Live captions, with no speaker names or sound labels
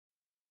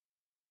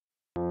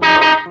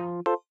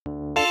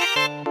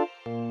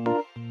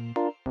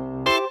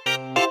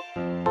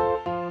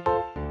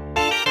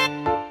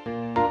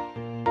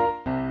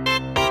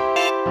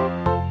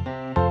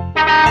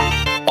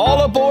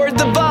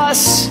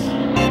bus.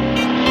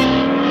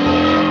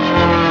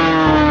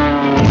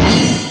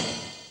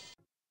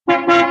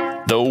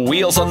 The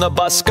wheels on the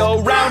bus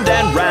go round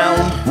and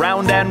round,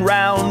 round and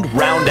round,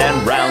 round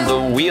and round.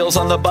 The wheels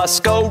on the bus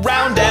go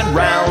round and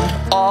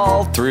round,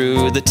 all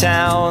through the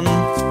town.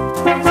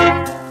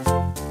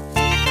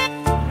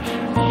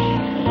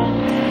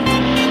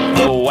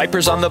 The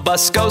wipers on the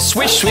bus go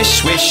swish,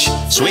 swish, swish,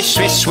 swish,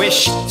 swish,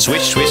 swish,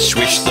 swish, swish,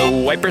 swish.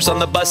 The wipers on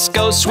the bus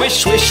go swish,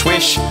 swish,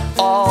 swish,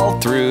 all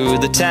through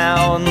the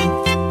town.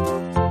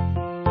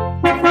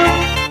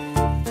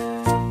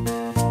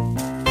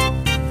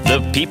 The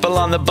people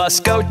on the bus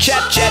go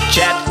chat, chat,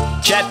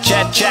 chat, chat,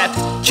 chat, chat,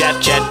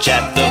 chat, chat,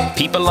 chat. The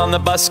people on the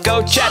bus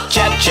go chat,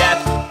 chat, chat,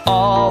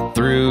 all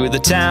through the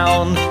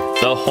town.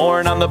 The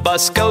horn on the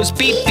bus goes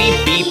beep,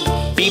 beep, beep,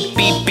 beep,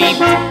 beep, beep,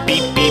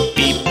 beep, beep,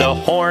 beep. The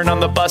horn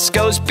on the bus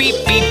goes beep,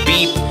 beep,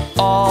 beep,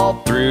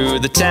 all through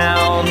the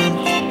town.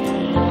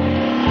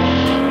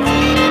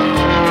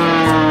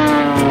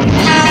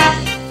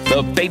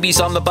 The babies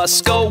on the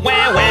bus go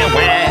wah, wah,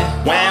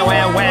 wah, wah,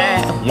 wah,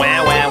 wah,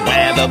 wah, wah,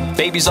 wah. The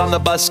babies on the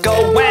bus go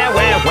wah,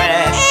 wah,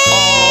 wah,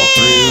 all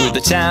through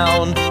the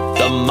town.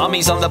 The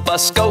mummies on the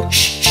bus go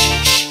shh,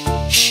 shh,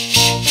 shh,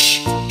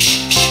 shh,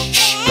 shh,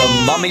 shh. The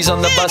mummies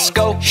on the bus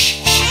go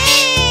shh,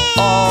 shh,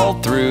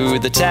 all through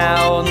the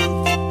town.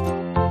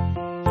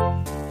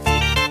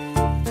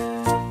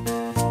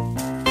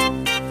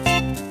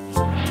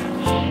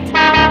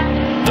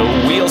 The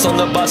wheels on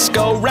the bus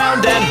go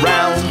round and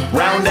round,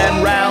 round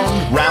and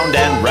round, round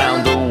and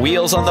round. The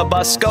wheels on the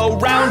bus go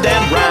round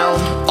and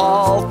round,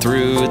 all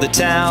through the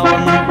town.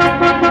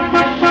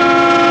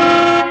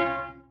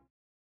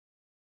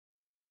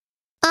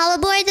 All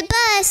aboard the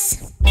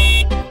bus!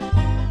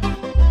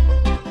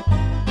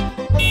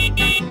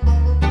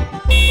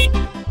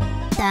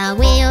 The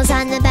wheels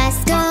on the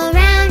bus go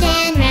round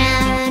and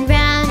round,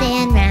 round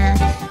and round,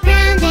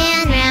 round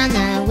and round.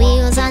 The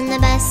wheels on the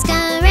bus go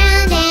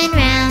round and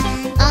round,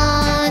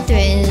 all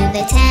through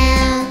the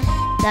town.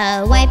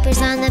 The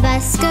wipers on the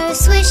bus go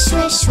swish,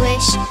 swish,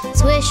 swish,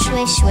 swish,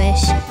 swish,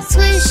 swish,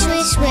 swish,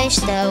 swish, swish.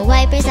 The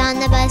wipers on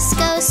the bus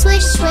go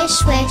swish, swish,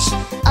 swish,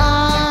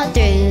 all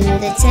through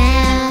the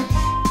town.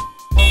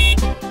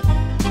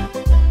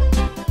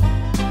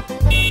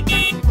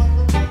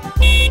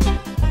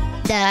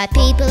 The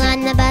people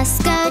on the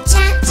bus go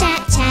chat,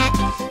 chat, chat,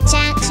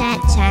 chat, chat,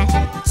 chat,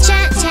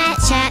 chat, chat,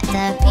 chat.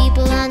 The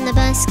people on the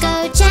bus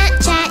go chat,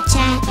 chat,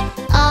 chat,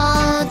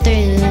 all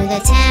through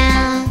the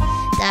town.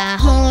 The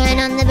horn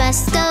on the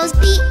bus goes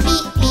beep,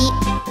 beep, beep,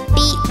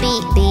 beep,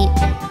 beep, beep,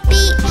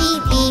 beep,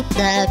 beep, beep.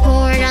 The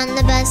horn on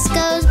the bus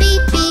goes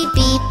beep, beep,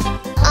 beep,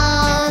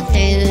 all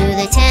through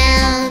the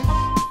town.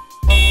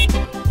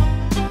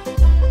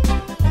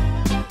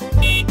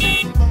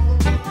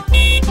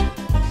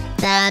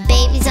 The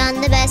babies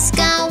on the bus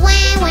go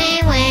wah, wah,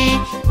 wah,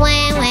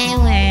 wah, wah,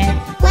 wah,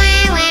 wah,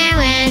 wah,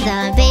 wah.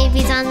 The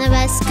babies on the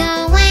bus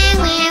go wah,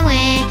 wah,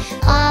 wah,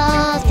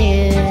 all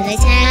through the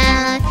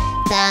town.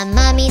 The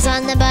mummies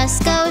on the bus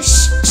go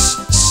shh,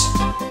 shh,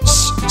 shh,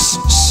 shh, shh,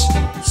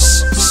 shh,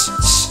 shh,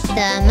 shh.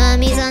 The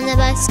mummies on the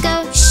bus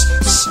go shh,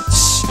 shh,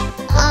 shh,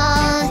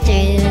 all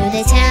through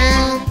the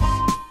town.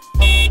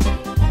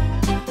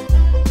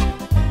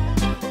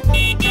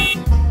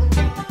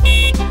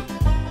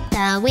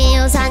 The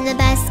wheels on the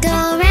bus go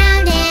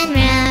round and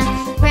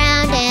round,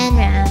 round and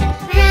round,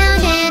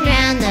 round and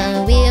round.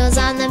 The wheels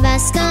on the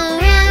bus go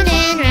round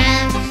and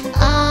round,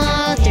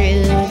 all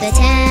through the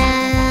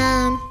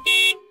town.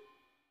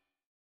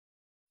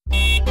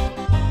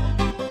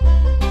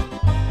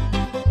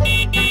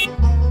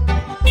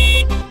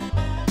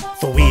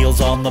 The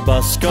wheels on the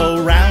bus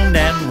go round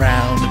and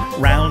round,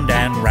 round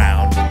and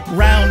round,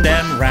 round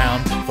and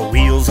round. The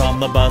wheels on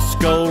the bus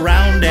go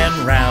round and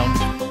round,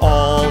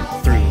 all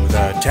through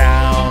the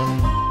town.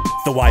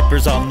 The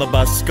wipers on the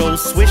bus go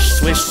swish,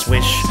 swish,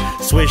 swish,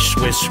 swish,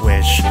 swish,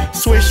 swish,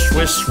 swish,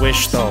 swish,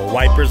 swish. The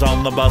wipers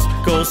on the bus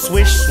go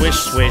swish, swish,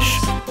 swish,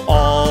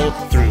 all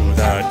through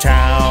the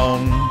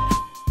town.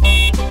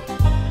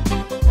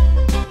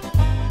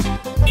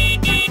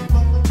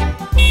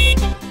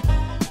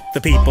 The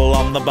people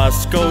on the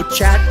bus go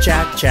chat,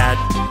 chat, chat,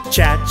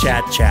 chat,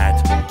 chat,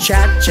 chat,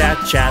 chat, chat,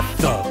 chat.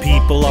 The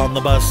people on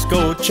the bus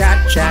go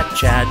chat, chat,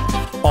 chat,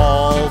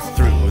 all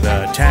through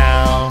the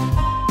town.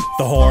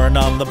 The horn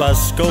on the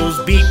bus goes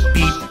beep,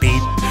 beep,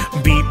 beep,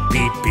 beep,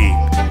 beep, beep,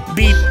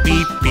 beep,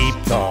 beep,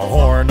 beep. The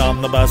horn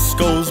on the bus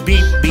goes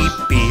beep, beep,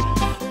 beep,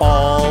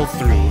 all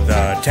through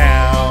the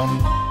town.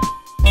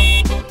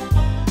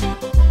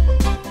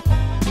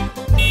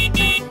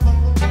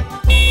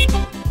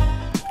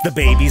 The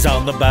babies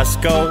on the bus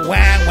go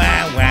wah,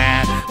 wah,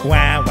 wah,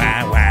 wah,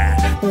 wah, wah,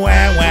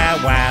 wah,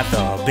 wah, wah.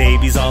 The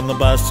babies on the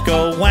bus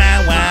go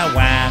wah, wah,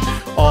 wah,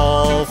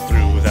 all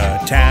through the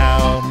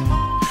town.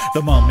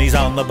 The mummies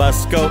on the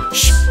bus go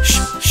shh, shh,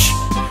 shh,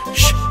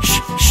 shh,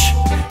 shh, shh,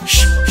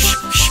 shh, shh,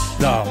 shh.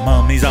 The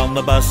mummies on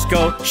the bus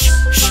go shh,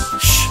 shh,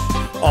 shh,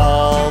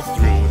 all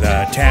through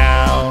the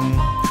town.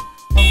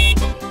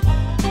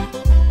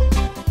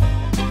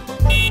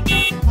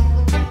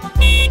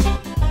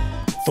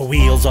 The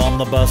wheels wheels on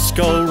the bus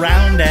go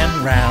round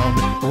and round,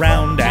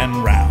 round and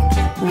round,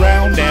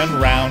 round and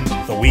round.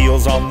 The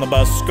wheels on the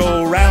bus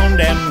go round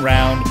and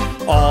round,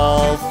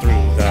 all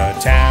through the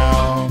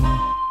town.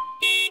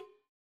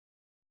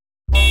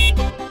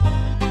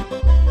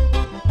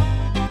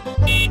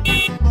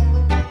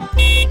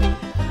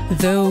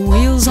 The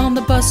wheels on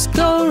the bus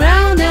go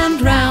round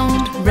and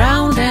round,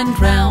 round and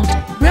round,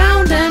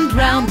 round and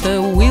round.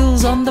 The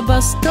wheels on the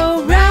bus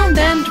go round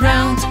and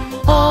round,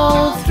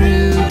 all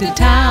through the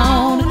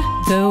town.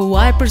 The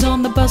wipers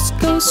on the bus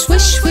go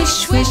swish, swish,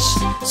 swish,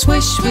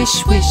 swish, swish,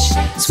 swish,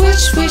 swish,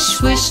 swish,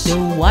 swish. The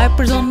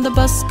wipers on the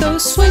bus go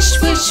swish,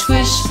 swish,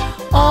 swish,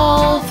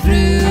 all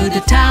through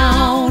the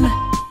town.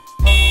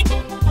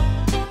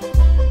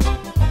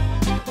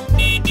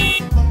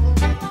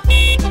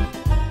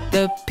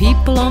 The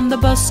people on the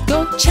bus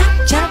go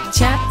chat, chat,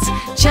 chat,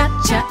 chat,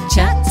 chat,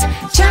 chat,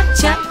 chat,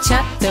 chat,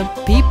 chat. The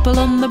people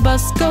on the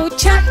bus go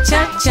chat,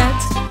 chat, chat,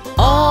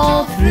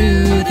 all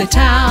through the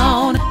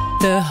town.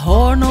 The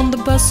horn on the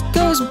bus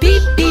goes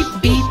beep, beep,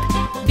 beep,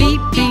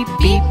 beep, beep,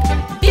 beep,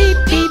 beep,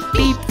 beep,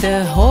 beep.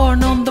 The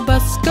horn on the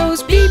bus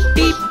goes beep,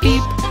 beep,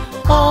 beep,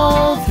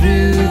 all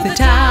through the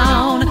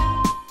town.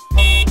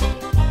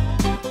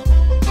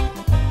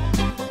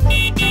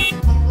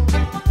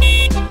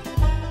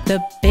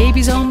 The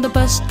babies on the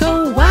bus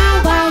go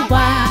wow, wow,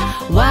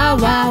 wow, wow,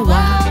 wow,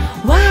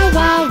 wow, wow,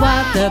 wow,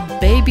 wow. The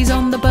babies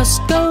on the bus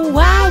go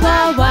wow,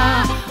 wow,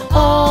 wow,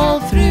 all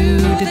through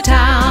the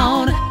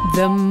town.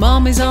 The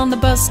mommies on the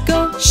bus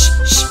go shh,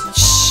 shh,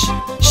 shh,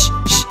 shh,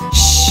 shh,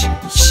 shh,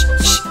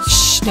 shh,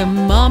 shh. The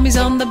mommies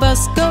on the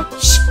bus go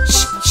shh,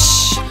 shh,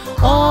 shh,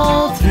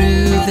 all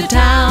through the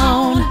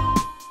town.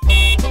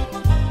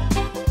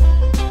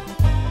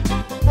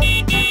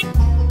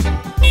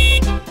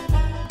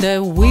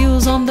 The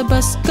wheels on the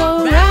bus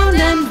go round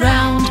and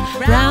round,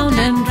 round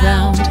and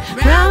round,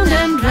 round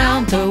and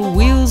round. The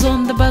wheels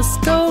on the bus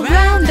go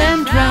round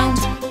and round,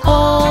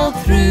 all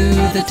through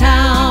the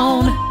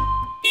town.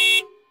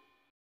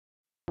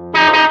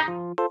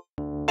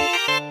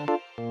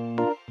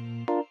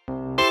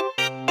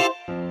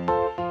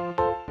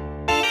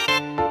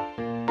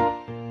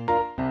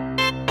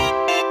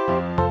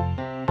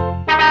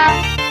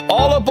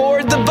 All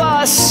aboard the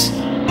bus!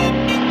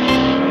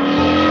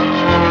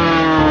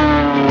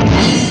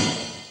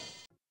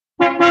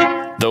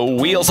 The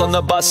wheels on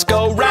the bus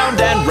go round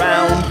and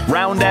round,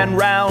 round and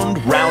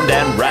round, round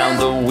and round.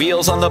 The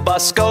wheels on the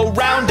bus go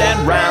round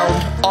and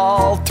round,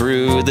 all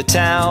through the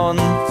town.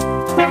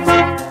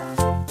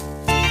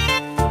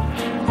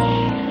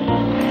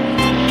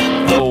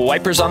 The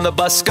wipers on the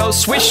bus go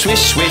swish,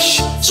 swish, swish,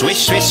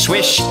 swish, swish,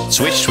 swish,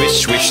 swish,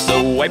 swish, swish.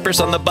 The wipers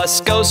on the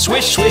bus go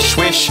swish, swish,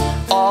 swish,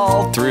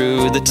 all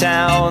through the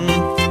town.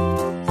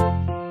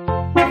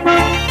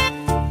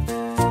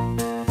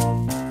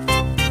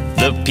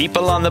 The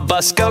people on the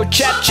bus go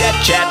chat, chat,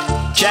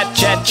 chat, chat,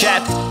 chat,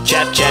 chat,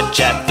 chat, chat,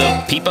 chat.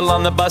 The people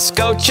on the bus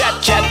go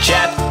chat, chat,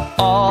 chat,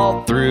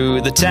 all through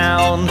the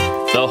town.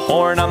 The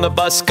horn on the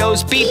bus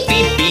goes beep,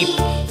 beep, beep,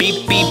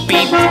 beep, beep,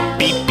 beep,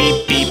 beep,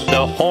 beep, beep.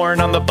 The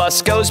horn on the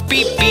bus goes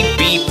beep, beep,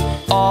 beep,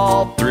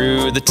 all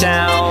through the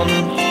town.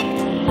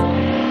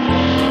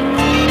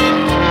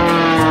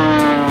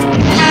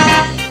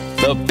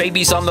 The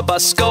babies on the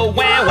bus go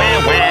wah,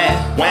 wah,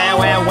 wah, wah,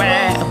 wah,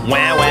 wah,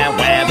 wah, wah,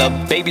 wah. The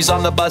babies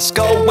on the bus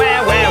go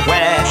wah, wah,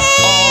 wah,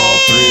 all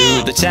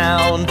through the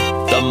town.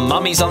 The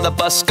mummies on the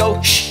bus go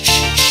shh,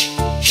 shh, shh,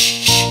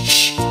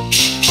 shh,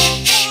 shh,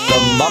 shh.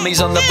 The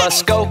mummies on the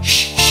bus go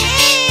shh,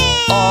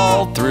 shh,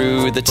 all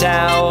through the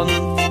town.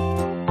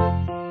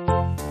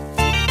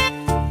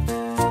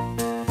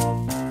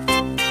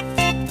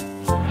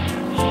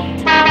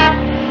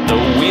 The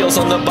wheels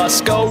on the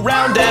bus go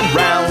round and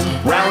round,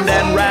 round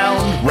and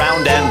round,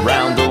 round and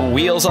round. The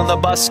wheels on the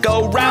bus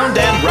go round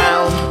and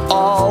round,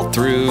 all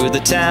through the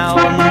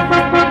town.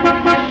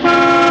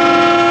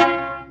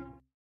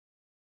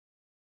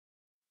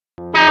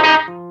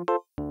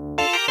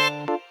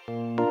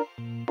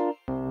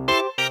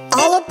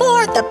 All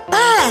aboard the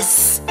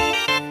bus!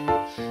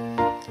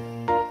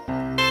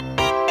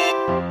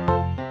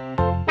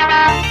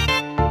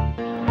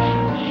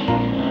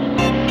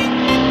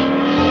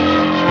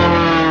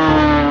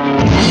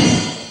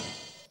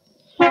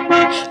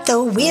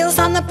 The wheels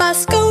on the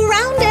bus go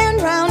round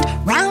and round,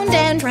 round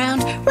and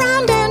round,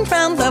 round and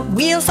round. The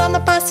wheels on the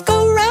bus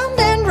go round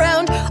and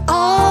round,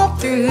 all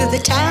through the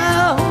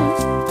town.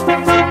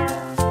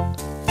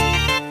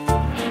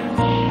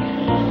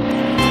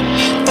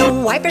 The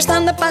wipers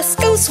on the bus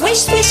go swish,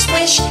 swish,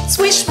 swish,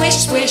 swish,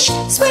 swish, swish,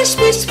 swish,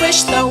 swish,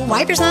 swish. The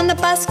wipers on the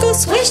bus go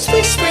swish,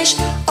 swish, swish,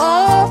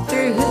 all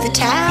through the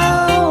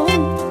town.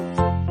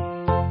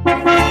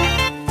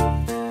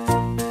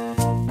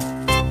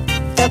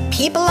 The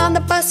people on the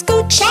bus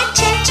go chat,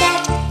 chat,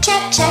 chat,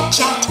 chat, chat,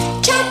 chat,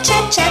 chat,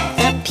 chat, chat.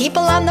 The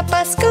people on the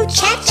bus go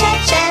chat,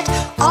 chat, chat,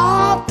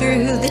 all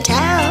through the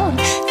town.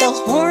 The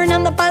horn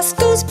on the bus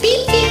goes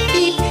beep, beep,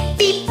 beep,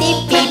 beep,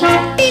 beep, beep,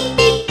 beep,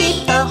 beep,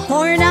 beep. The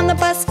horn on the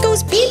bus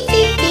goes beep,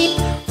 beep, beep,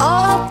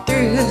 all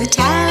through the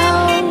town. The wheels on the bus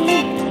go round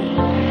and round, round and round, round and round. The wheels on the bus go chat, chat, chat, chat, chat, chat, chat. The people on the bus go chat, chat, chat, all through the town. The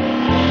horn on the bus goes beep, beep, beep, beep, beep,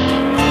 beep, beep. The horn on the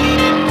bus goes beep, beep, beep, all through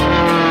the town.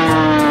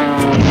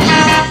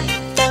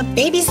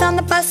 babies on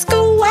the bus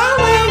go where,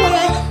 where,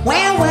 where,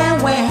 where, where,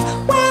 where,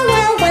 where,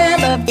 where, where.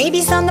 The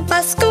babies on the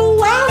bus go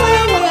where,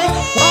 where, where,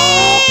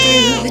 all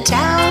through the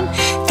town.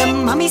 The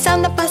mummies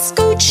on the bus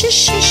go shush,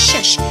 shush,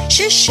 shush,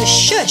 shush,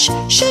 shush, shush,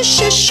 shush,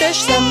 shush,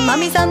 shush. The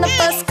mummies on the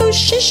bus go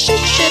shush, shush,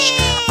 shush,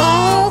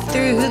 all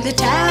through the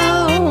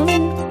town.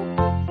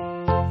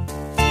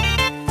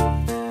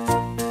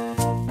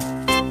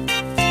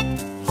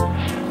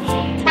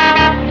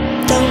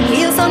 The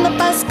wheels on the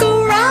bus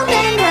go round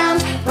and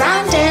round,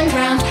 round and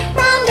round,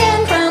 round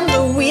and round.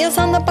 The wheels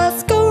on the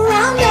bus go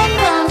round and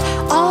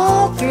round,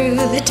 all through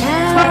the town.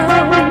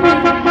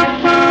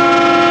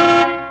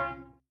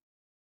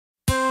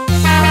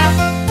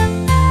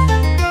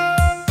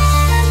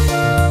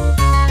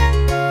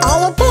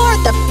 All aboard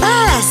the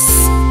bus!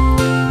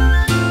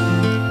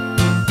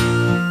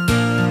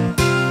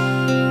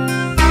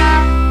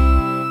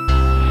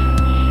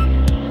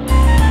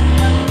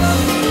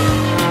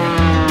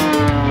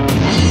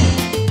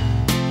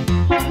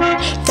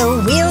 The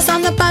wheels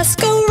on the bus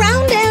go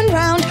round and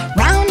round,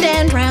 round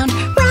and round,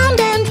 round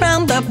and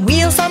round. The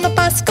wheels on the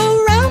bus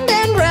go round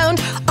and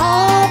round,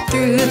 all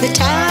through the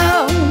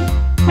town.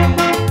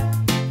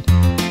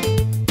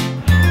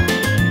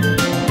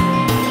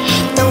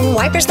 The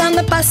wipers on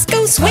the bus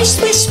go swish,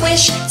 swish,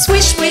 swish,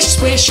 swish, swish,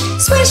 swish,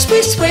 swish,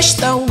 swish, swish.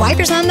 The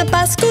wipers on the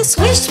bus go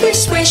swish,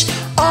 swish, swish,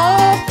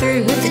 all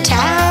through the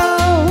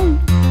town.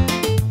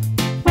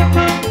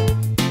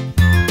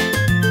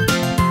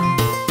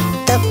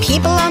 The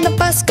people on the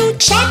bus go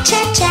chat,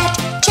 chat, chat,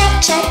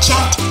 chat, chat,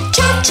 chat,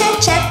 chat,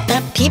 chat, chat.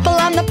 The people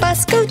on the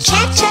bus go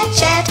chat, chat,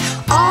 chat,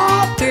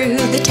 all through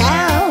the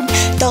town.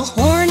 The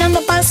horn on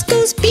the bus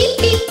goes beep,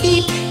 beep,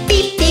 beep,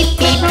 beep, beep,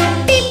 beep,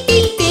 beep,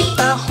 beep, beep.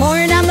 The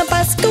horn on the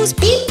bus goes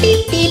beep,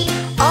 beep, beep,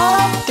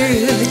 all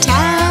through the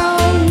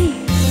town.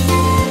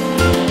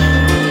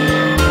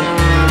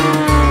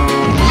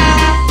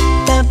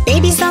 The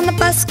babies on the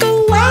bus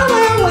go where,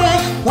 where, where,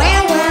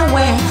 where, where,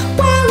 where,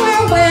 where,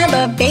 where, where.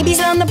 The babies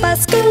on the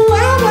bus go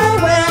where, where,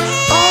 where,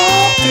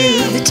 all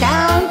through the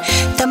town.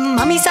 The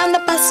mummies on the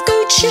bus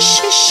go shush,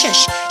 shush,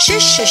 shush,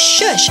 shush, shush,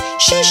 shush,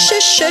 shush,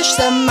 shush, shush.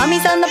 The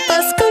mummies on the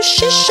bus go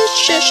shush, shush,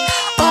 shush,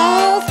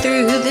 all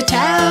through the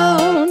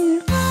town.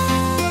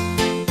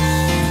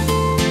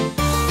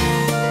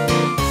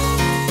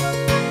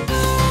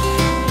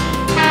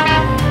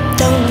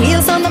 The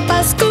wheels on the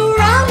bus go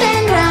round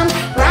and round,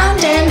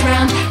 round and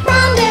round,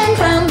 round and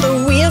round.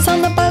 The wheels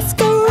on the bus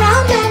go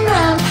round and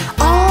round,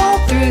 all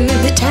through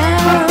the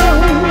town.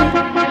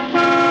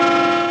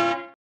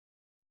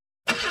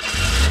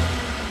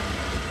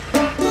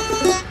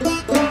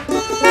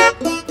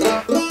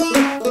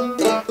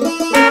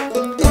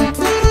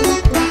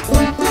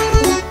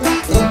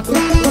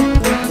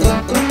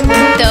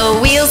 The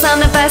wheels on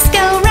the bus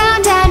go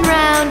round and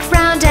round,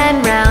 round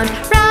and round,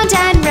 round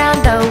and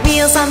round. The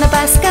wheels on the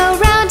bus go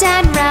round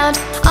and round,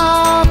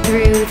 all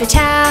through the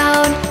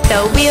town.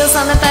 The wheels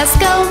on the bus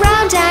go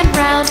round and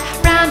round,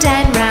 round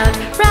and round,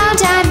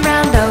 round and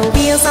round. The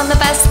wheels on the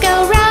bus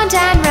go round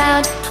and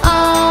round,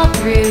 all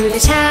through the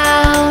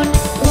town.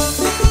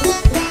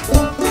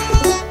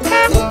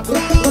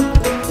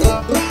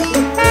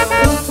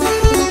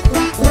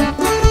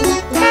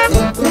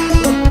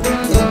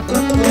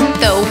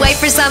 The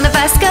wipers on the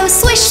bus go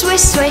swish,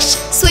 swish, swish,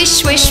 swish,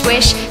 swish,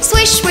 swish,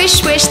 swish, swish,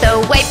 swish.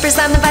 The wipers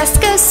on the bus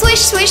go swish,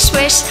 swish,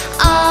 swish,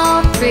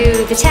 all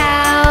through the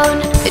town.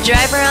 The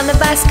driver on the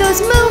bus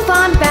goes move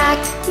on back,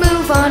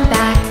 move on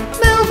back,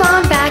 move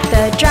on back.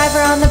 The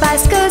driver on the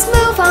bus goes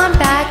move on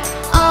back,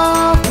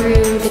 all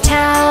through the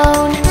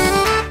town.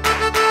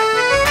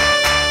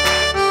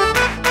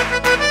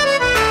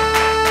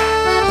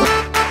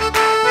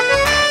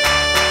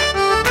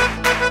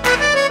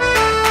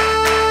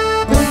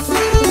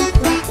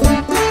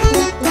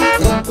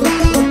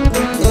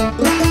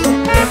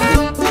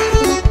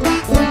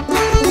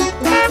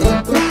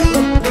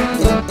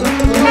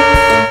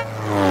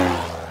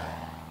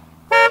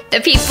 The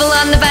people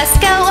on the bus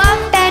go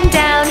up and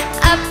down,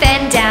 up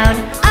and down,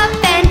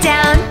 up and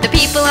down. The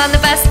people on the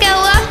bus go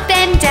up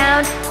and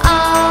down,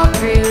 all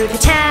through the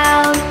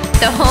town.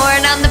 The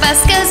horn on the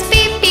bus goes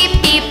beep,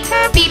 beep, beep,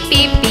 beep,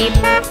 beep, beep,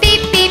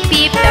 beep, beep,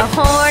 beep. The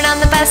horn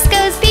on the bus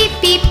goes beep,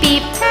 beep,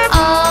 beep,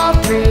 all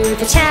through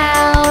the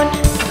town.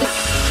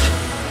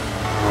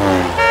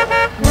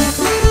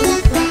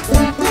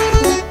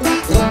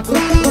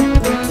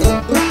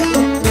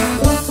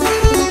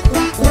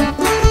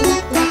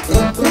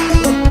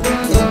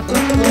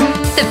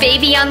 The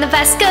baby on the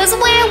bus goes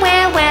where,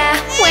 where, where,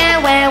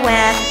 where, where,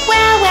 where,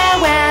 where,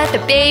 where, where. The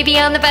baby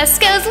on the bus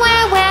goes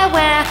where, where,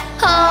 where,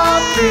 all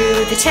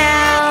through the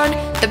town.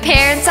 The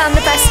parents on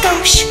the bus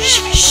go shh,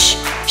 shh, shh,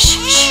 shh,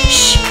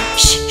 shh,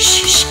 shh,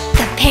 shh, shh.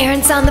 The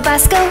parents on the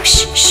bus go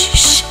shh, shh,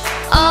 shh,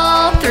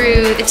 all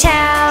through the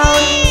town.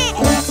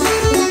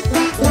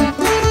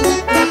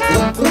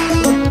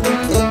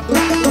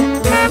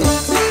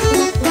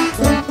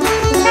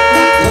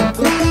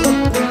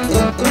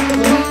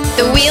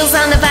 The wheels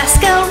on the bus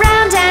go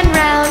round and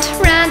round,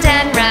 round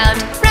and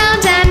round,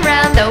 round and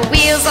round. The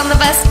wheels on the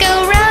bus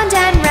go round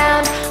and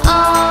round,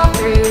 all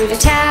through the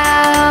town.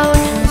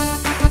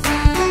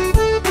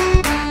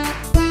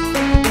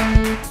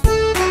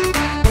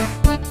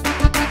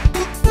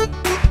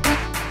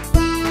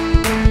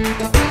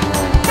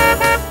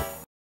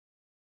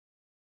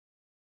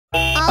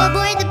 All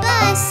aboard the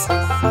bus.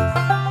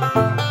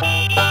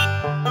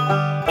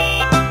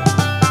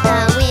 The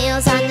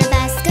wheels on the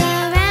bus go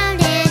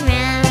round and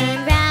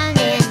round, round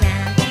and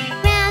round,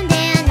 round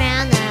and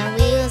round. The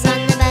wheels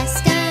on the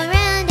bus go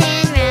round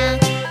and round,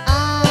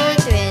 all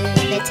through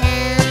the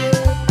town.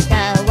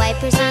 The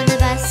wipers on the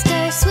bus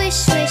go swish,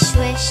 swish,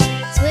 swish,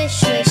 swish,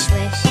 swish,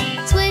 swish,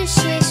 swish,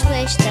 swish,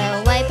 swish.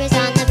 The wipers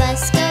on the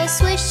bus go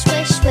swish,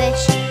 swish,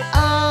 swish,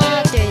 all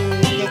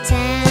through the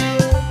town.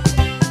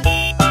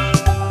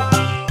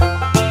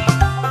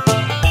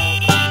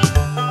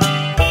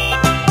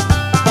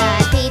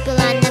 The people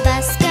on the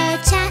bus go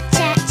chat,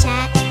 chat,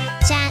 chat,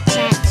 chat,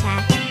 chat,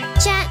 chat,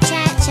 chat,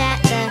 chat, chat.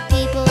 The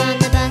people on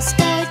the bus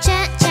go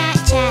chat, chat,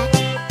 chat,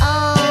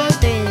 all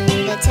through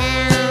the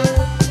town.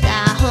 The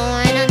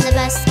horn on the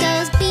bus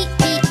goes beep,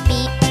 beep,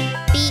 beep,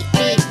 beep,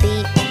 beep,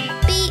 beep,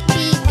 beep,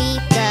 beep,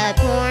 beep. The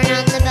horn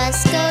on the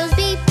bus goes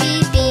beep,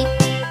 beep, beep,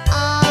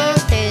 all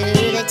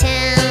through the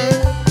town.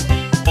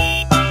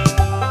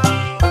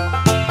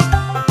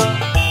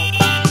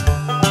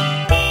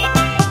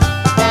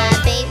 The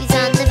babies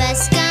on the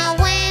bus go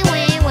wah,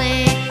 wah,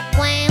 wah,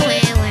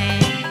 wah,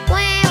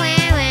 wah, wah, wah,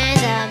 wah, wah.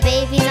 The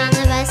babies on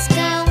the bus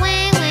go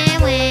wah, wah,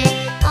 wah,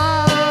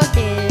 all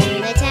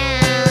through the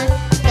town.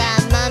 The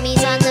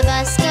mummies on the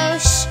bus go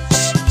shh,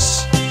 shh,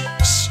 shh,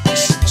 shh,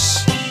 shh, shh, shh,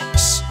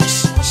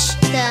 shh.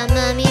 The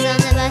mummies on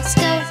the bus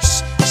go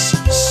shh,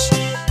 shh, shh,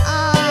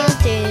 all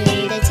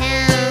through the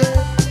town.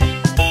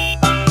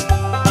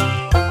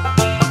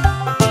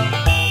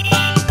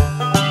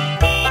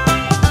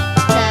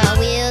 The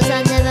wheels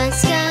on the bus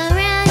go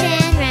round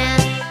and round,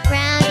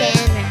 round and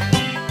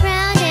round,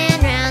 round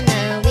and round.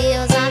 The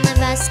wheels on the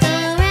bus go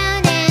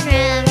round and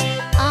round,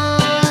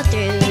 all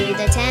through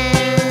the town.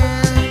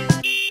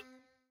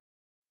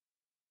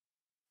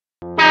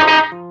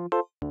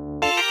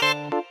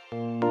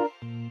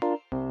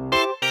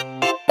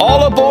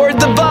 All aboard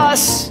the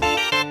bus!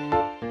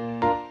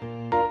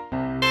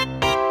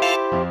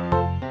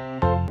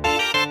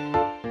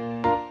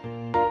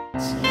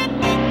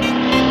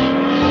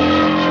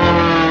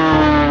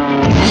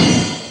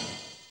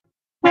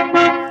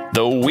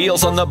 The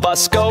wheels on the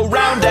bus go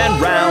round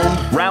and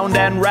round, round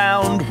and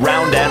round,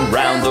 round and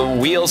round. The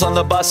wheels on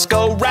the bus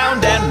go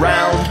round and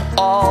round,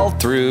 all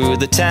through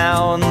the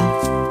town.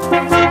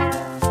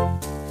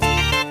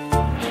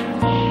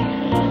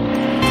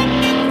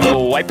 The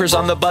wipers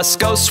on the bus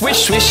go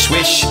swish, swish,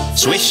 swish,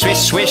 swish, swish,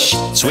 swish,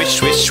 swish,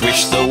 swish,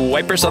 swish. The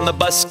wipers on the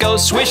bus go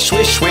swish,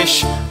 swish,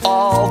 swish,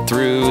 all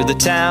through the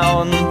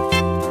town.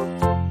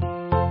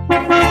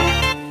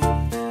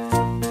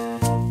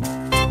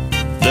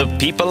 The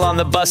people on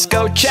the bus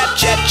go chat,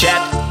 chat,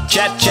 chat,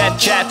 chat, chat,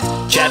 chat,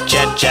 chat,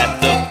 chat,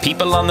 chat. The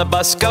people on the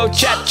bus go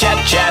chat,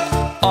 chat, chat,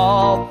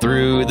 all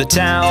through the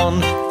town.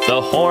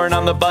 The horn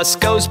on the bus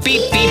goes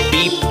beep, beep,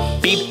 beep,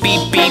 beep,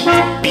 beep, beep,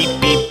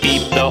 beep, beep,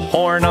 beep. The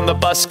horn on the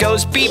bus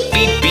goes beep,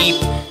 beep,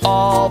 beep,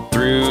 all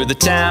through the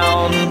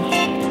town.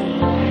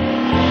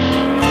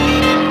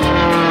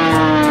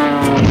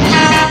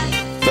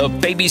 The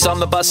babies on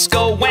the bus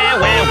go wah, wah,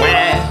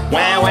 wah,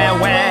 wah, wah,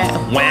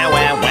 wah, wah,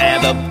 wah,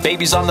 wah. The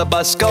babies on the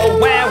bus go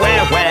wah,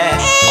 wah, wah,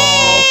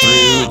 all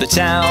through the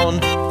town.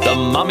 The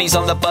mummies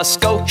on the bus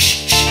go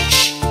shh,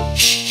 shh,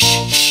 shh,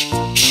 shh,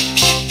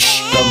 shh,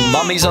 shh. The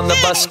mummies on the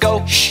bus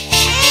go shh,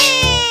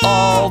 shh,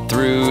 all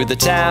through the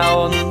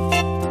town.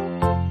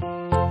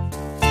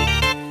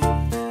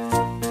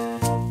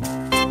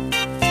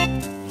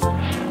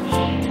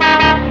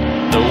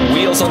 The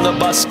wheels on the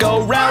bus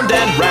go round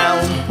and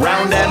round,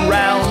 round and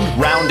round,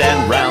 round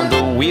and round.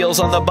 The wheels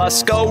on the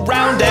bus go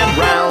round and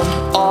round,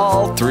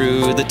 all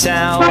through the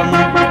town.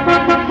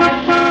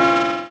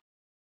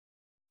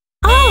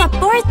 All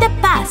aboard the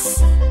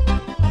bus.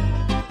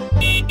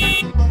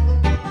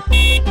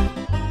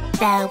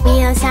 The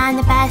wheels on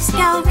the bus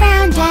go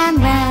round and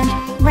round,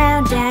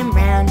 round and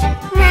round,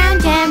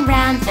 round and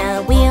round.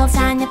 The wheels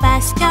on the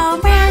bus go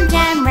round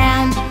and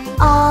round,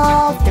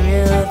 all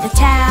through the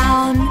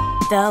town.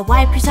 The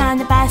wipers on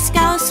the bus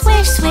go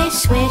swish, swish,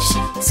 swish,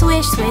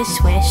 swish, swish,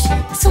 swish,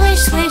 swish,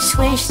 swish,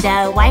 swish.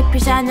 The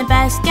wipers on the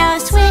bus go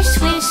swish,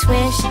 swish,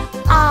 swish,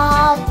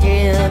 all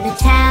through the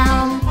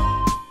town.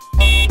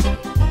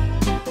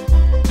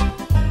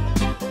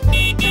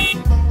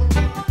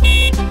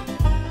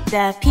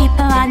 The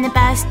people on the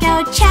bus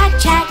go chat,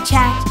 chat,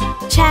 chat,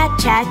 chat,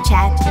 chat,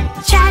 chat,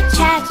 chat,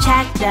 chat,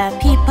 chat. The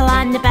people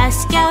on the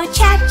bus go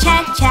chat,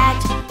 chat, chat,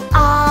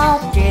 all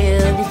through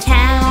the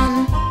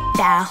town.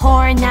 The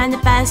horn on the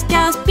bus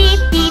goes beep,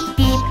 beep,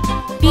 beep,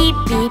 beep,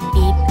 beep,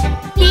 beep,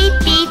 beep,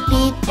 beep,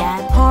 beep.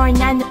 The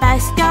horn on the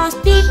bus goes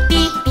beep,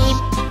 beep, beep,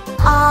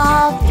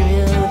 all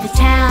through the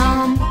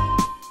town.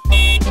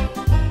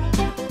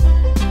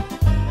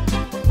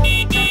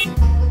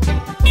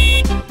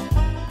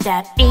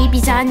 The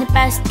babies on the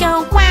bus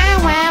go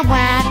wah, wah,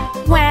 wah,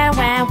 wah,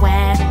 wah,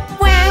 wah,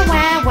 wah,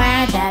 wah,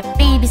 wah. The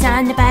babies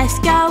on the bus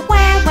go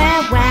wah,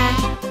 wah, wah,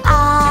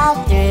 all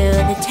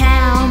through the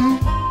town.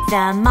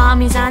 The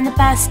mommies on the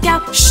bus go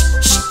shh,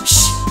 shh,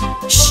 shh,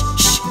 shh,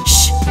 shh,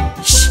 shh,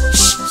 shh,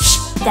 shh, shh.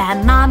 The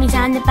mommies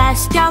on the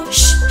bus go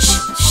shh, shh,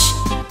 shh,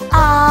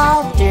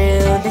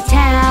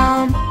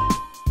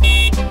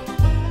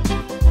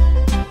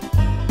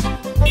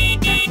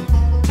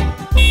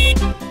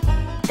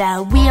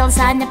 The wheels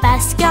on the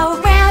bus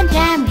go round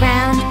and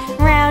round,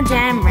 round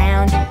and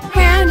round,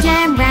 round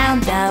and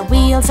round. The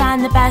wheels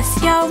on the bus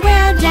go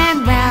round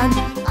and round,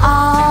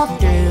 all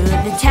through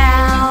the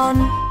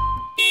town.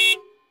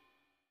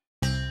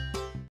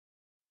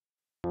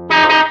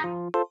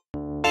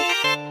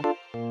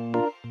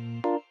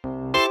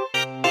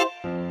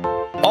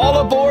 All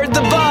aboard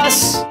the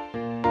bus!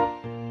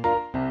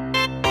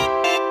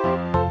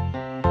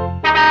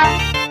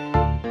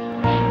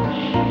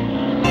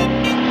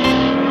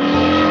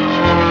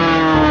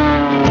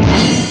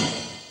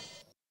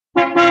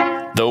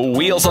 The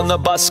wheels on the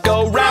bus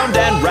go round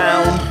and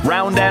round,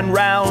 round and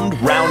round,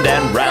 round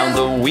and round.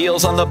 The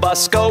wheels on the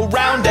bus go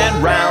round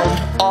and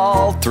round,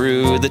 all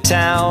through the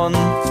town.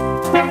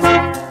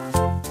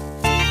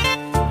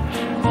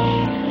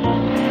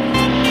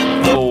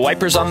 The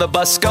wipers on the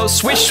bus go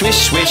swish,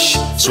 swish, swish,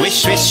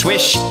 swish, swish,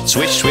 swish,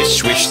 swish, swish,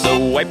 swish. The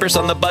wipers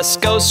on the bus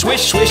go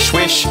swish, swish,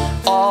 swish,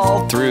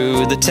 all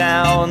through the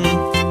town.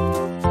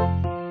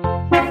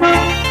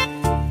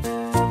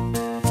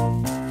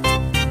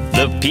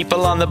 The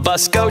people on the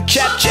bus go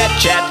chat, chat,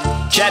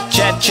 chat, chat,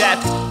 chat,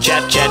 chat,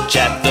 chat, chat,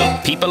 chat. The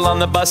people on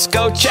the bus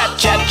go chat,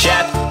 chat,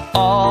 chat,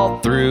 all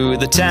through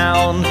the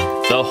town.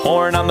 The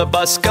horn on the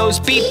bus goes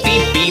beep,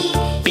 beep, beep,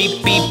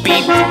 beep, beep,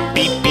 beep,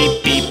 beep,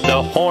 beep, beep.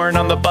 The horn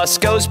on the bus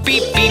goes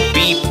beep, beep,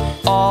 beep,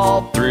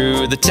 all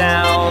through the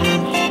town.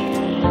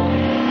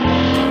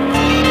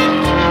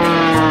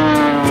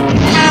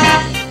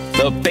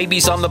 The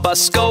babies on the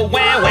bus go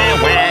wah,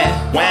 wah,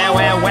 wah, wah,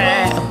 wah,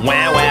 wah,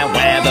 wah, wah,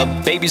 wah. The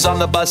babies on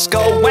the bus go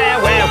wah,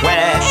 wah,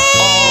 wah,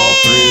 all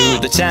through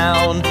the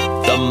town.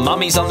 The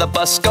mummies on the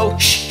bus go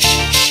shh,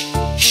 shh,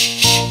 shh,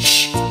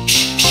 shh,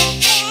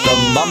 shh, shh. The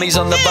mummies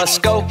on the bus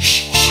go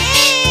shh,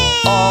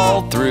 shh,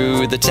 all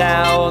through the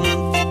town.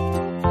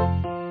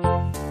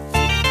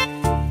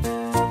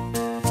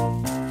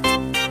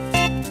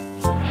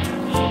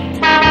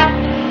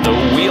 The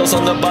wheels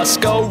on the bus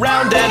go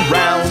round and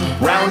round,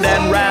 round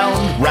and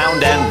round,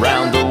 round and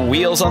round. The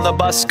wheels on the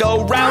bus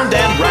go round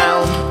and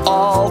round,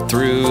 all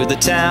through the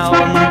town.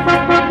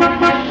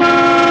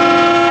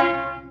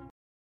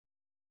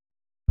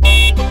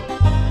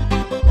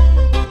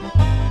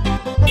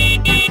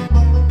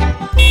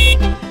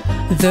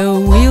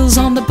 The wheels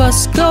on the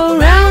bus go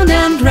round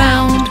and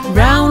round,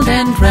 round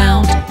and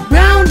round,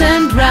 round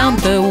and round.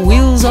 The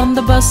wheels on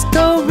the bus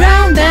go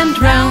round and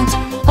round,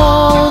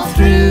 all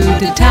through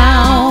the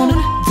town.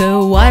 The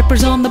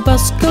wipers on the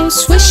bus go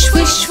swish,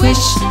 swish, swish,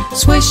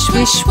 swish,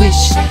 swish,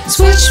 swish,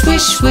 swish,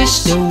 swish, swish.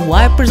 The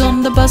wipers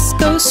on the bus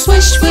go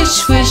swish, swish,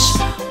 swish,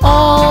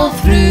 all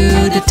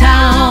through the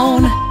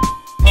town.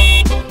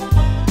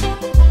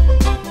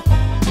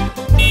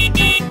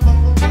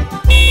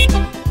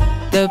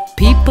 The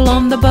people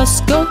on the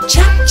bus go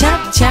chat,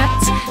 chat, chat,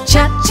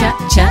 chat, chat,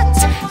 chat,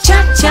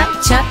 chat, chat,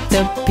 chat.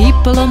 The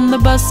people on the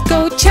bus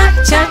go chat,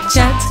 chat,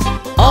 chat,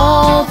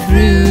 all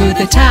through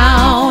the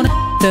town.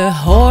 The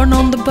horn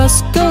on the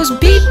bus goes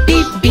beep,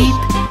 beep, beep,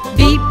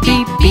 beep,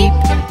 beep, beep,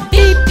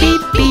 beep,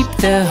 beep, beep.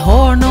 The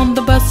horn on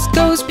the bus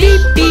goes beep,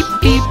 beep,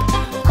 beep,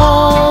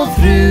 all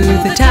through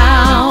the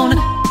town.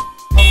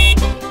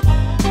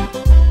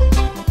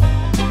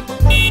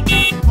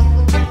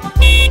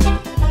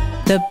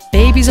 The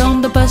babies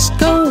on the bus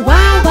go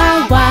wah,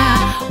 wah,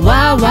 wah,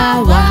 wah,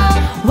 wah,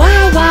 wah,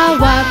 wah, wah,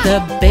 wah.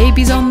 The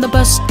babies on the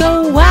bus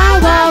go wah,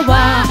 wah,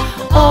 wah,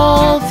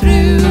 all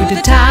through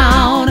the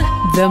town.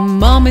 The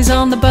mummies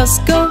on the bus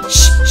go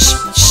shh, shh,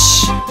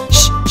 shh,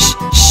 shh,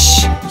 shh,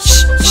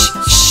 shh, shh,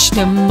 shh.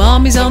 The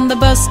mummies on the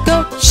bus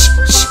go shh,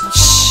 shh,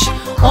 shh,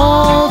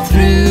 all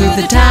through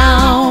the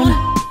town.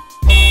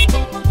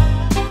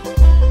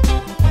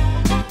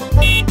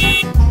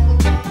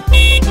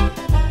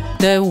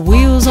 The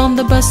wheels on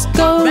the bus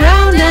go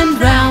round and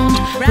round,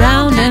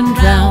 round and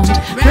round,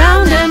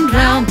 round and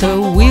round. The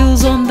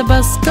wheels on the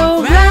bus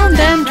go round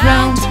and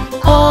round,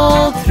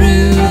 all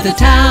through the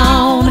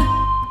town.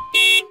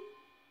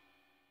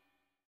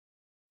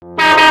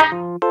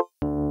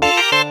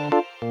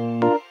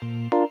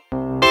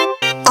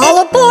 All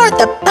aboard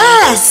the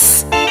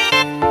bus!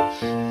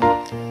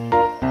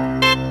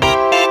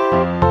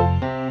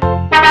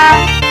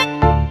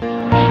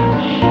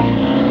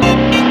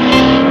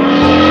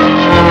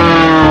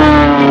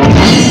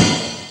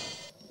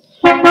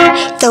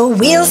 The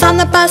wheels on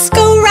the bus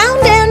go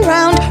round and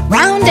round,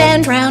 round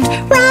and round,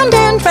 round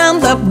and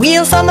round. The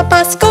wheels on the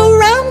bus go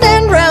round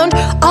and round,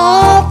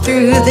 all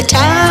through the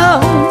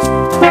town.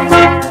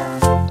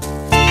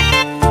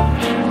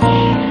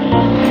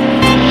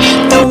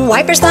 The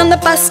wipers on the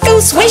bus go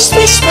swish,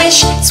 swish,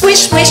 swish,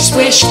 swish, swish,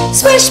 swish,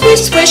 swish,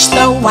 swish, swish.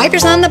 The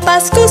wipers on the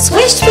bus go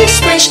swish, swish,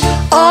 swish,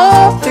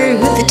 all through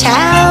the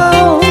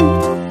town.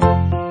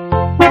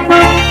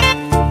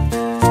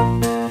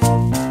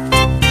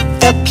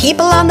 The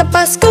people on the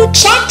bus go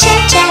chat,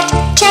 chat, chat,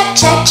 chat,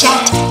 chat,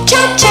 chat,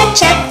 chat, chat,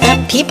 chat.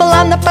 The people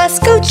on the bus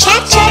go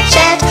chat, chat,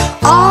 chat,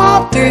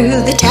 all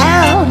through the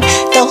town.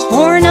 The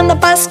horn on the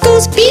bus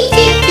goes beep,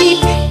 beep,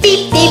 beep,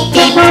 beep, beep,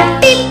 beep,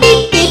 beep,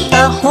 beep, beep.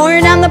 The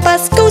horn on the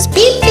bus goes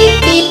beep,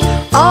 beep, beep,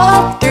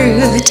 all through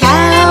the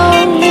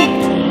town.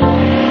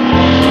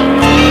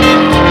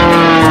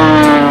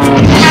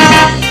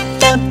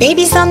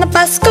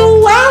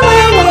 wow,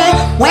 wow, wow,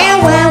 wow,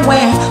 wow,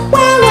 wow,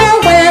 wow, wow,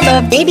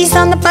 wow. The babies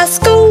on the bus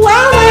go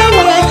wow, wow,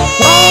 wow,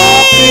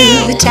 all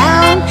through the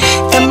town.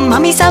 The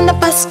mummies on the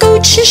bus go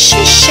shush,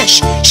 shush,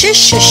 shush,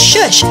 shush,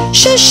 shush,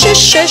 shush,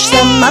 shush, shush.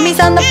 The mummies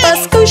on the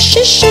bus go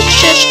shush, shush,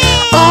 shush,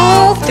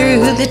 all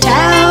through the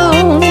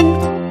town.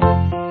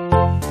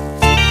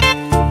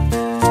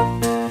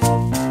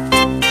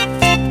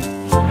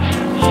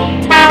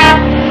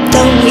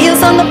 The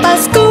wheels on the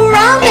bus go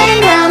round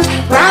and round,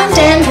 round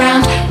and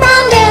round,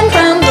 round and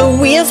round. The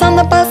wheels on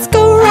the bus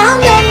go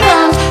round and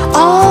round,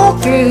 all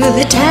through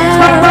the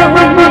town.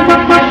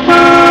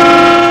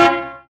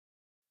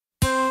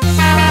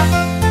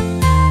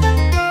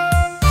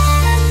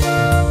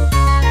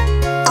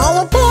 All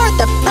aboard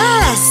the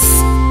bus!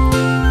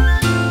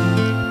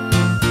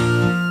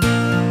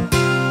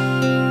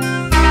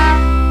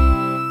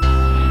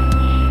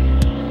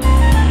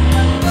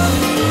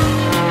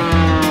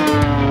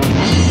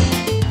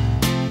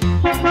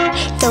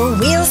 The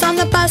wheels on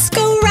the bus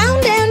go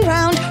round and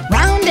round,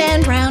 round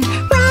and round,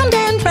 round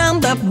and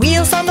round. The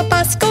wheels on the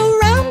bus go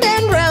round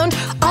and round,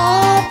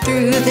 all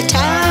through the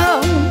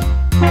town.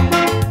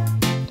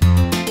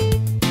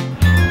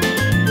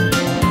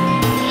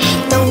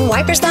 The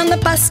wipers on the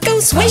bus go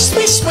swish,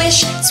 swish,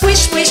 swish,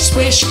 swish, swish,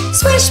 swish,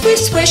 swish,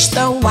 swish, swish.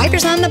 The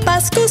wipers on the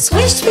bus go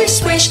swish, swish,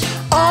 swish,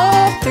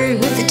 all through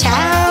the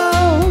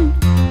town.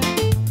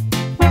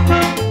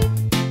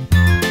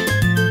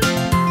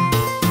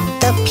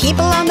 The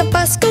people on the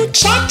bus go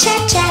chat,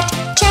 chat, chat,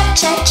 chat,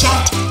 chat,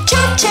 chat,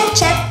 chat, chat,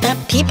 chat. The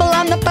people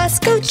on the bus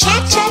go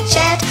chat, chat,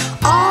 chat,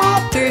 all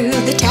through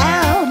the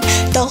town.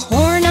 The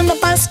horn on the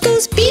bus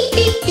goes beep,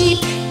 beep,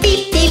 beep,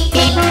 beep, beep,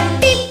 beep,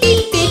 beep,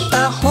 beep, beep.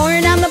 The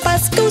horn on the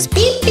bus goes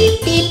beep,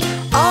 beep, beep,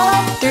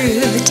 all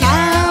through the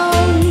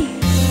town.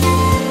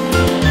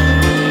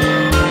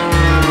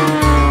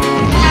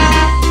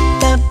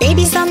 The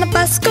babies on the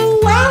bus go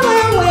wow,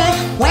 wow, wow,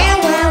 wow,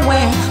 wow,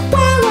 wow,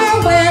 wow,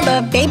 wow, wow.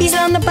 The babies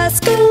on the bus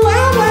go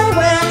wow, wow,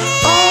 wow,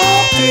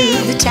 all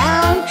through the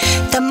town.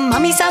 The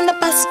mummies on the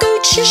bus go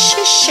shush,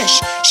 shush,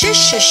 shush, shush,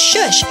 shush,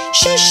 shush,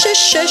 shush,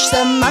 shush, shush.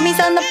 The mummies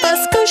on the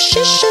bus go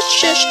shush, shush,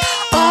 shush,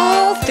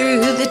 all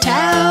through the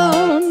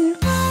town.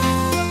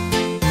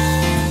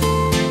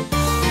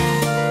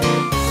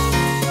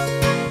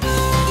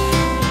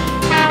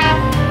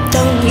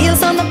 The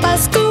wheels on the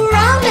bus go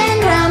round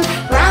and round,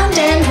 round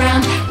and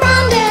round,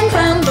 round and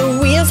round. The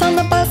wheels on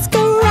the bus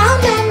go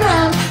round and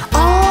round,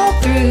 all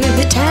through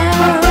the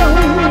town.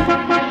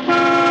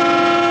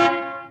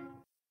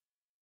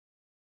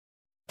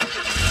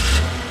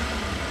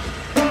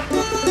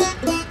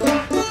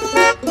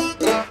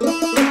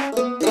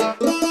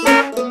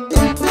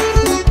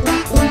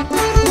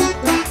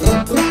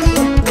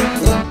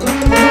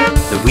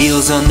 The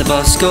wheels on the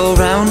bus go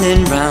round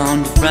and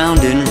round, round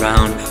and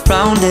round,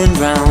 round and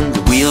round.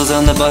 The wheels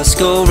on the bus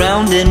go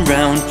round and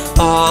round,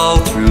 all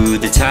through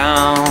the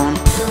town.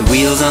 The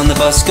wheels on the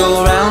bus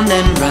go round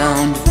and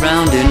round,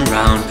 round and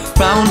round,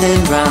 round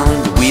and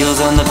round. The wheels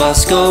on the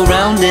bus go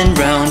round and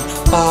round,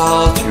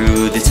 all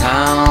through the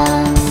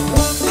town.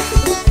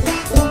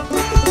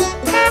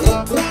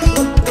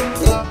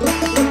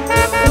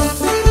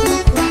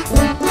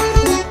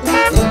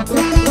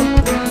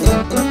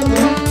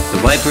 The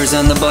wipers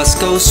on the bus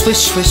go swish,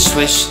 swish,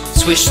 swish,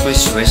 swish, swish,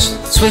 swish,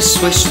 swish,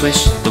 swish,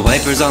 swish. The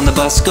wipers on the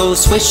bus go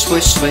swish,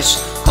 swish, swish,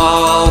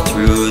 all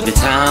through the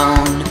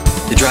town.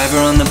 The driver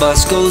on the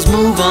bus goes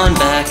move on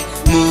back,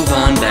 move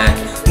on back,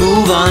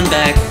 move on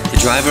back. The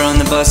driver on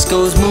the bus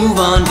goes move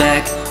on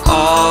back,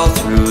 all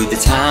through the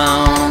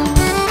town.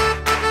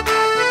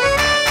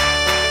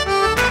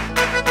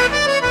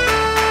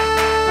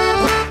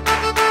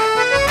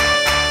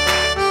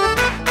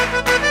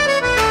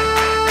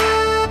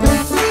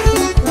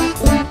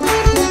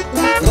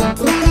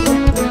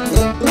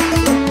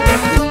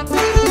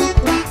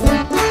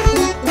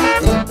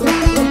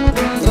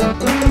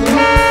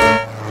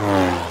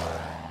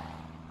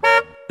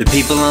 The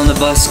people on the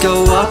bus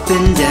go up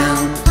and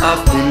down,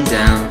 up and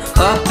down,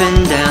 up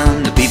and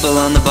down. The people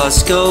on the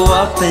bus go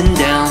up and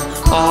down,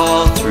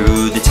 all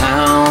through the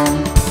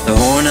town. The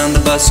horn on the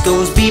bus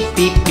goes beep,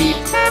 beep, beep,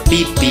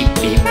 beep, beep,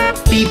 beep,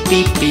 beep,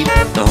 beep, beep.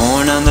 The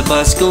horn on the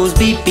bus goes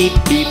beep, beep,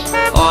 beep,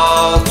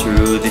 all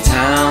through the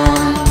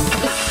town.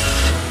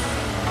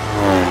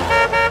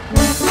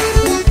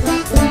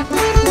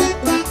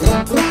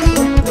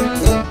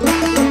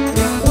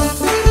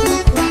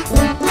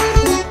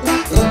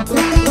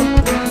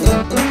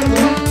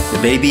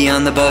 The baby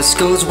on the bus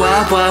goes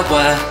wah, wah,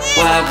 wah,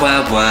 wah,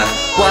 wah, wah,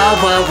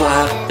 wah, wah,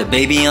 wah. The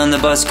baby on the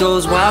bus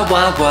goes wah,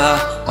 wah, wah,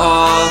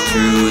 all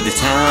through the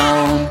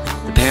town.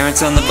 The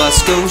parents on the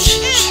bus go shh,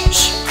 shh,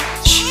 shh,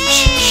 shh,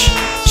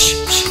 shh, shh,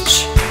 shh,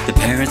 shh. The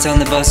parents on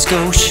the bus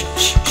go shh,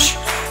 shh, shh,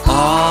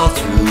 all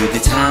through the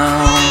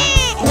town.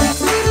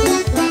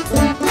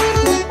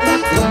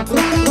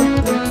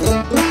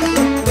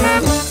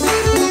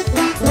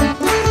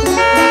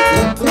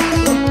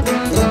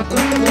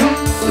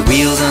 The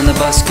wheels on the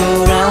bus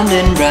go round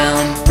and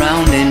round,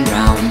 round and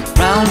round,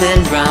 round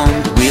and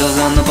round. The wheels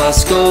on the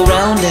bus go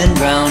round and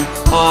round,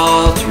 all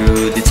all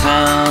through the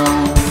town.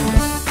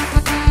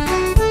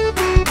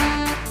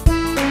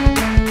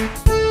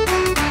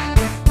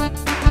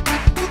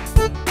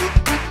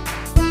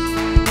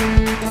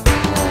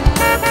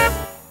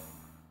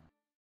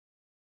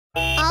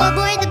 All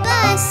aboard the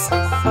bus.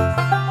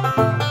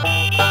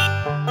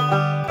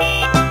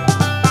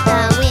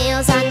 The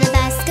wheels on the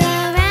bus go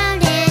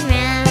round and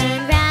round,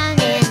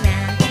 round and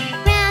round,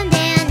 round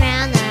and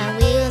round. The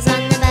wheels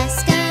on the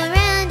bus go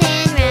round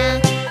and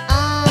round,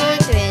 all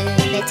through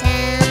the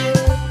town.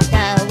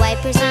 The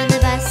wipers on the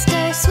bus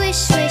go swish,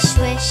 swish,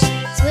 swish,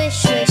 swish,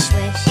 swish,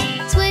 swish,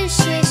 swish,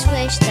 swish,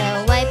 swish.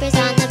 The wipers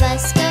on the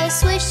bus go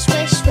swish,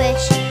 swish,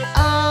 swish,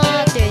 all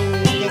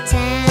through the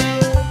town.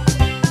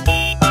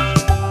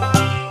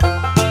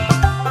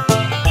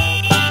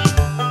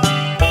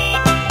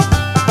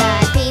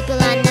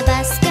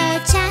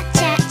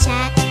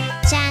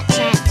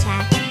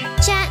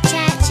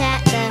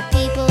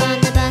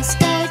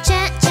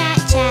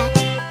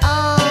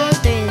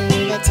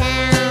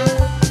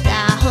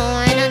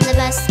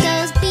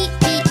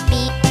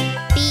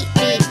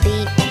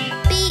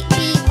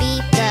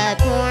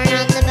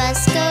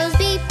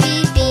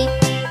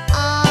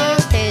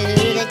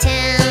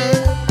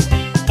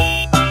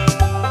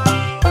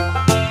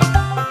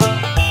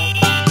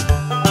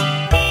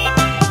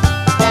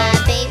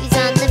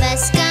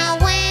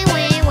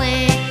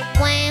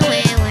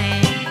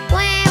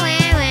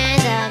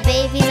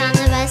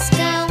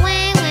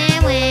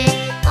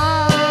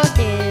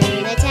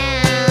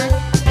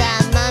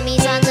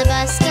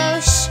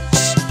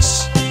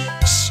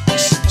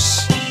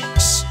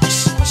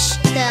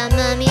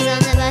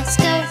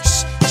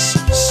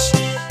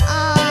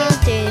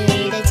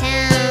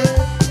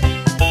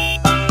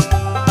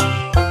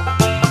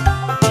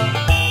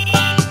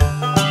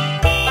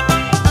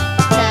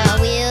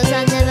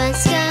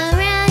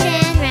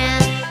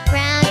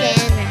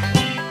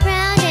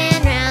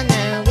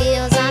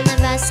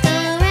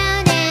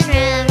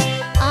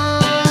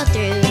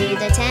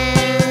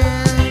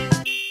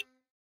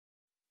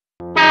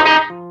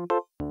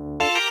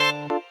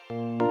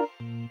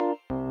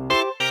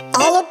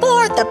 All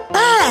aboard the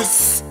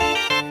bus!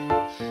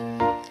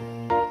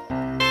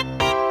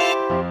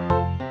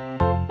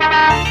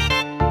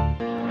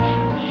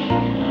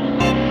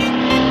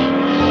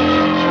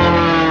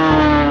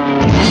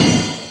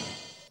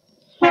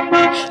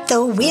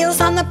 The wheels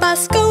on the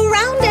bus go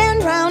round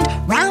and round,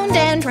 round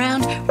and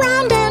round,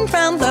 round and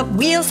round. The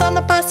wheels on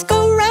the bus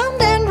go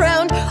round and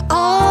round,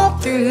 all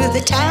through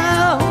the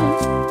town.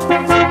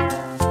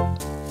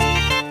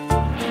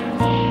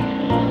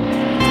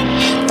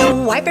 The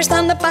wipers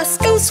on the bus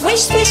go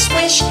swish, swish,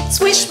 swish,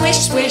 swish,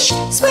 swish, swish,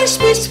 swish,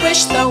 swish,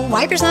 swish. The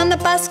wipers on the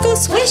bus go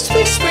swish,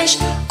 swish, swish,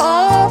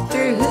 all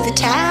through the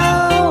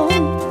town.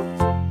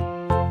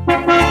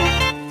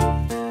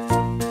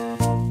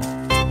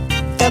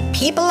 The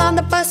people on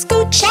the bus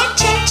go chat,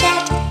 chat,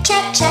 chat,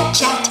 chat, chat,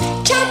 chat,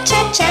 chat,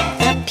 chat, chat.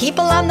 The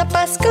people on the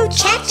bus go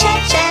chat,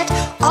 chat, chat,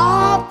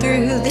 all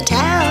through the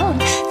town.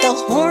 The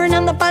horn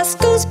on the bus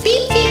goes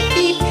beep, beep,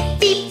 beep,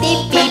 beep,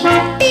 beep, beep,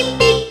 beep,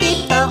 beep,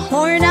 beep. The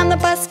horn on the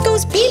bus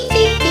goes beep,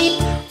 beep,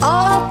 beep,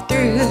 all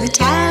through the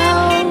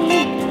town.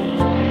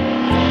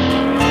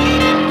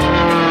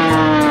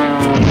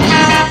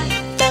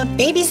 The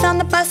babies on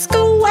the bus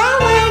go wah,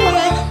 wah,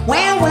 wah,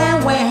 wah,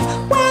 wah,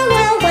 wah, wah,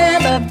 wah, wah.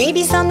 The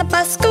babies on the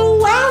bus go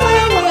wah,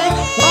 wah,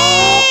 wah,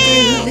 all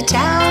through the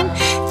town.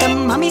 The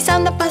mummies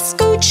on the bus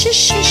go shush,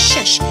 shush,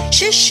 shush,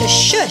 shush, shush,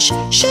 shush,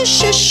 shush,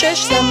 shush,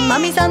 shush. The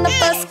mummies on the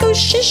bus go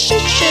shush,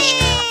 shush, shush,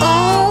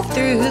 all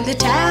through the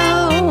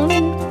town.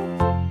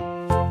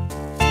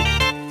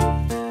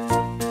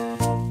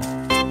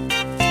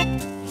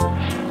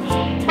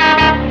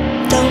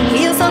 The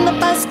wheels on the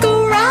bus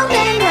go round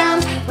and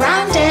round,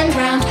 round and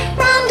round,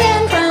 round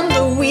and round.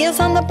 The wheels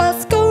on the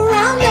bus go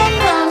round and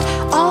round,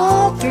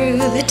 all through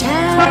the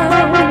town.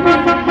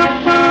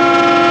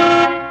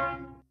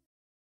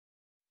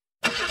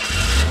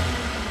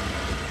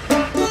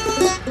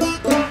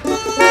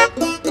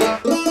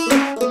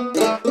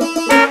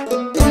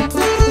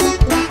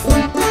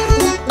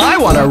 I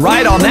want to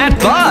ride on that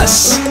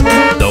bus!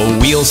 The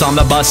wheels on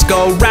the bus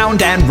go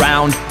round and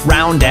round,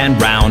 round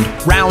and round,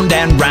 round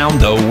and round.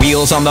 The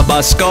wheels on the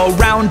bus go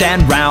round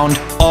and round,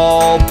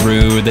 all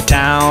through the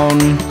town.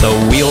 The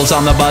wheels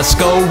on the bus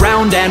go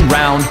round and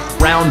round,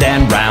 round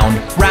and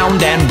round,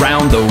 round and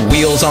round. The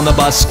wheels on the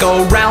bus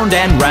go round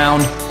and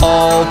round,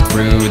 all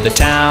through the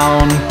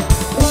town.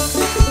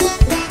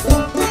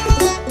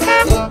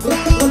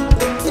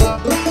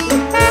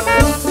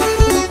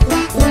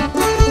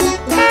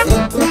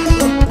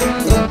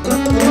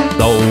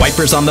 The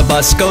wipers on the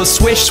bus go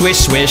swish, swish,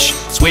 swish,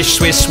 swish,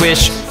 swish,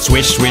 swish,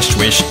 swish, swish,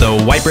 swish.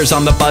 The wipers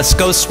on the bus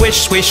go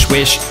swish, swish,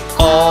 swish,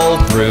 all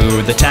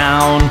through the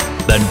town.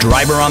 The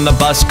driver on the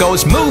bus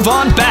goes move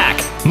on back,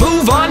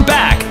 move on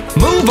back,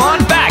 move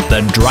on back.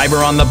 The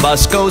driver on the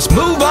bus goes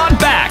move on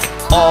back,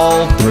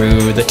 all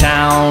through the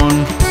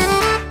town.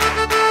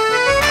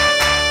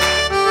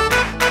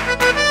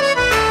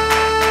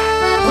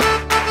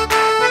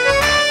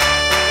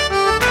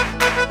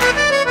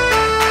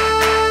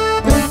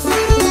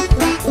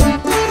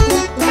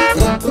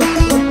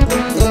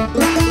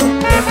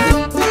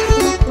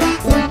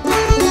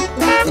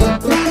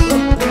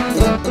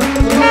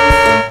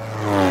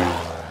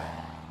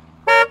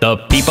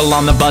 people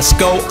on the bus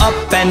go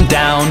up and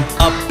down,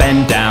 up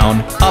and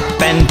down,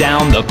 up and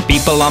down. The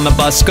people on the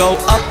bus go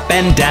up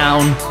and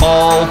down,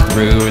 all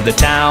through the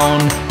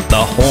town.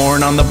 The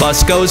horn on the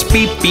bus goes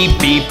beep, beep,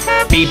 beep,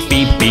 beep,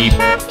 beep, beep,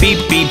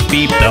 beep, beep,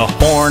 beep. The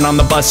horn on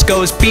the bus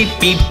goes beep,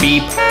 beep,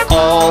 beep,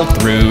 all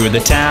through the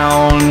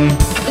town.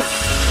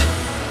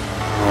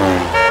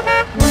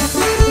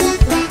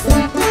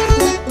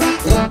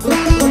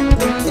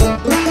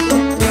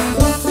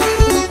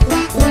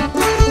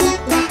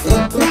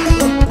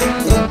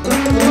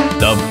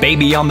 The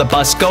baby on the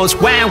bus goes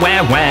wah,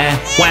 wah, wah,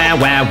 wah,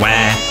 wah,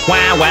 wah,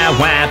 wah, wah,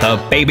 wah. The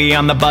baby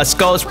on the bus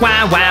goes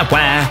wah, wah,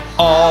 wah,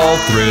 all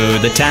through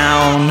the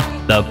town.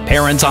 The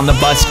parents on the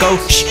bus go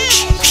shh,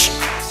 shh, shh,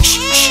 shh,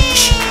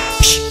 shh,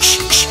 shh,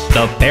 shh.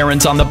 The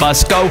parents on the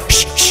bus go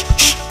shh, shh,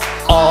 shh,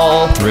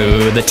 all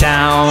through the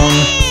town.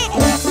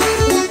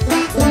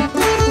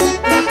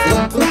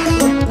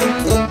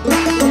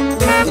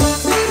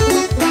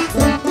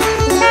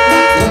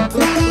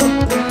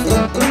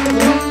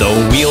 The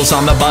wheels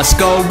on the bus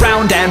go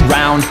round and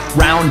round,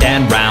 round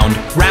and round,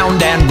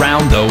 round and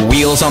round. The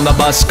wheels on the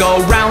bus go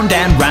round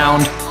and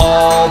round,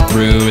 all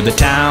through the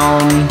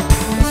town.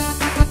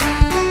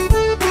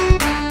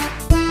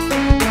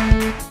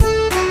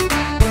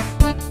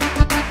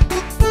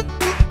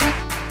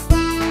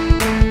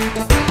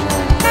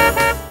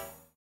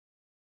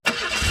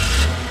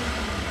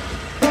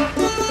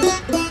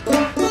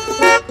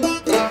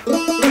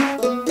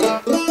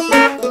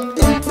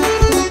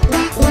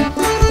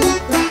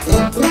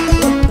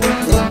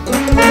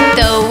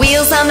 The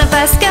wheels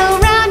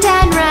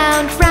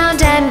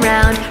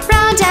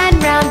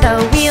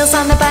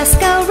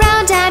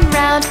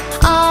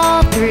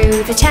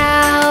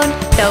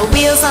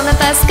on the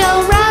bus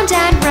go round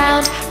and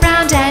round,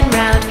 round and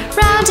round,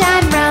 round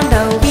and round.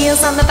 The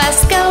wheels on the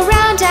bus go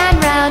round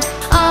and round,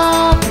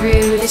 all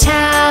through the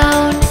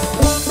town.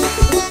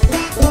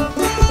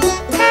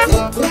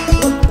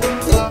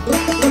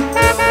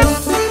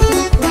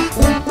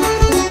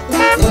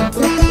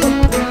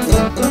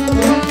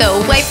 The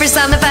wipers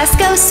on the bus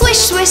go swish,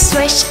 swish,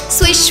 swish,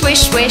 swish,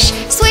 swish, swish,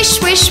 swish,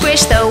 swish,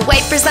 swish. The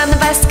wipers on the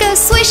bus go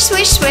swish,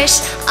 swish,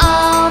 swish,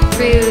 all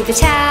through the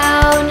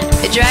town.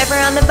 The driver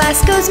on the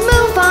bus goes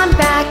move on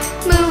back,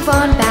 move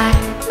on back,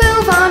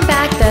 move on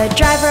back. The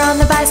driver on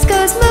the bus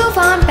goes move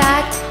on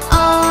back,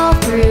 all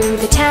through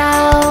the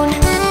town.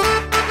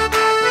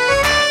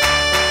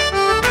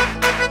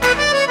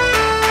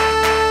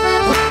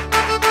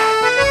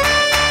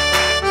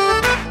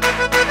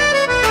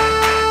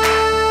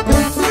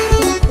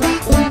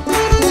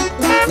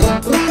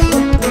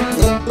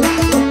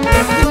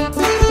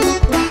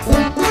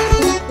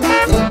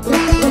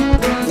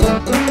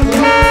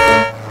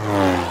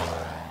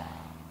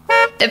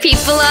 The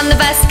people on the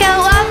bus go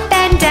up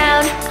and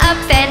down,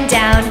 up and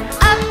down,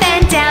 up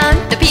and down.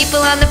 The people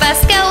on the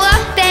bus go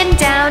up and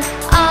down,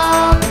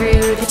 all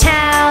through the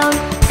town.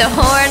 The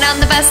horn on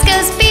the bus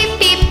goes beep,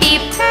 beep,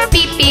 beep,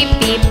 beep, beep,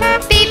 beep,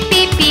 beep,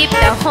 beep, beep.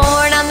 The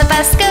horn on the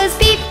bus goes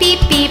beep,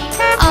 beep, beep,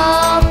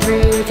 all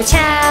through the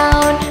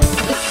town.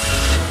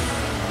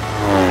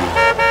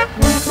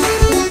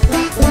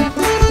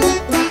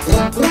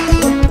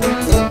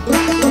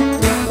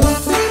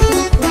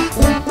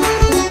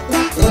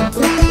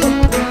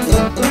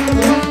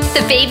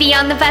 The baby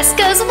on the bus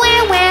goes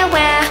wah, wah,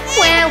 wah,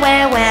 wah,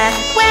 wah, wah,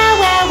 wah,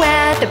 wah,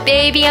 wah. The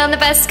baby on the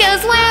bus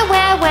goes wah,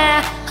 wah,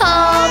 wah,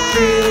 all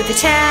through the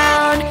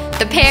town.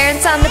 The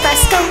parents on the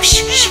bus go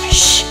shh, shh,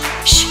 shh,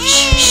 shh,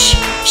 shh,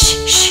 shh,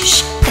 shh,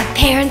 shh. The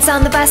parents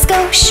on the bus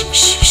go shh,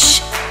 shh,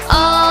 shh,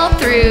 all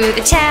through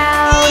the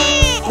town.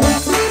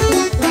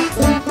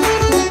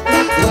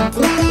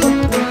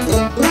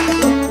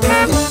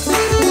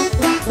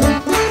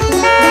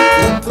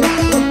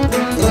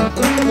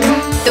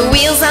 The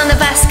wheels on the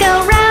bus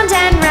go round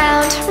and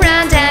round,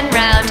 round and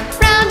round,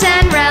 round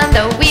and round.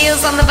 The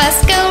wheels on the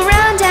bus go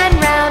round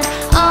and round,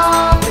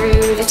 all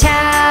through the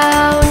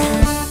town.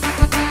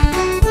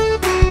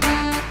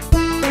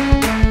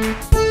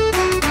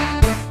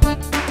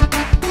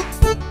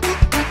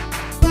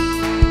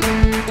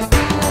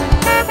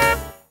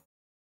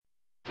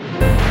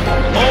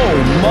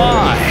 Oh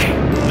my!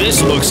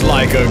 This looks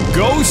like a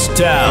ghost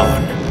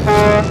town.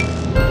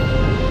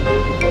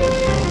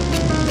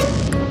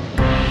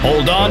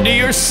 Hold on to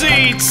your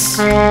seats.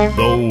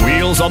 The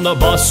wheels on the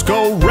bus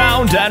go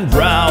round and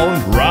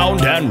round,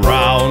 round and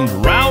round,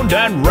 round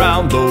and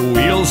round. The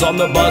wheels on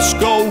the bus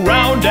go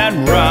round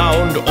and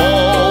round,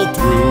 all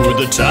through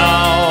the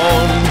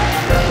town.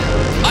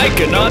 I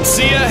cannot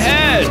see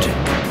ahead.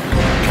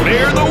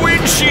 Clear the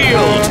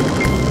windshield.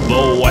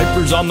 The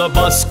wipers on the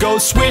bus go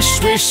swish,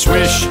 swish,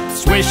 swish,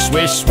 swish,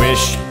 swish,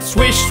 swish,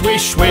 swish,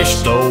 swish, swish.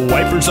 The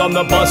wipers on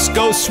the bus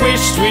go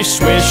swish, swish,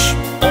 swish,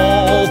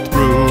 all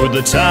through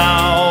the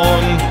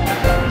town.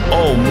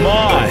 Oh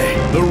my,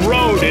 the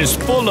road is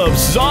full of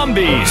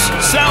zombies.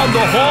 Sound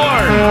the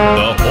horn.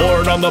 The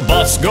horn on the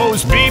bus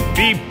goes beep,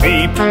 beep,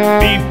 beep,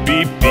 beep,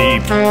 beep,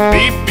 beep,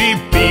 beep, beep,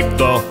 beep.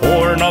 The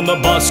horn on the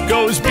bus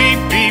goes beep,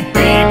 beep,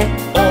 beep,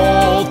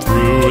 all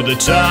through the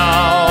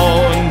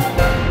town.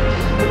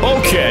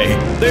 Okay,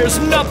 there's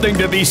nothing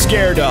to be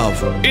scared of.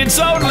 It's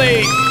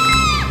only...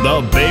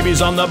 The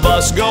babies on the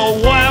bus go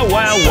wah,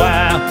 wah,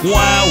 wah,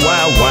 wah,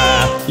 wah,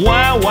 wah,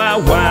 wah, wah,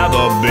 wah.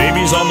 The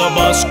babies on the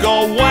bus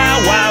go wah,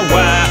 wah,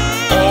 wah,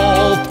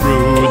 all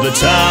through the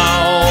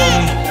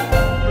town.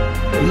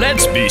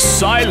 Let's be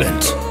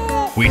silent.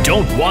 We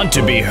don't want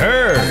to be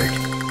heard.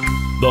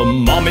 The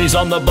mommies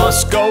on the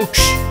bus go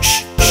shh,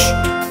 shh,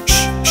 shh,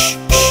 shh, shh,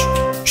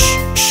 shh,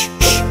 shh, shh.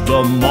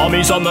 The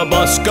mommies on the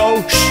bus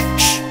go shh,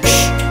 shh,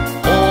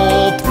 shh,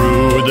 all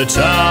through the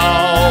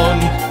town.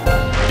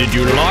 Did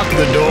you lock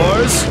the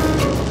doors?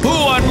 Who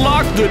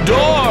unlocked the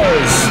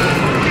doors?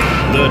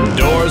 The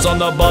doors on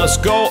the bus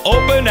go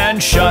open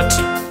and shut,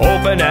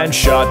 open and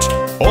shut,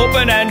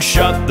 open and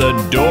shut. The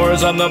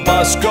doors on the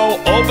bus go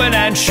open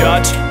and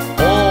shut,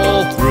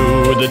 all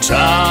through the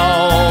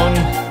town.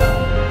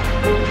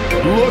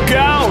 Look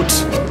out!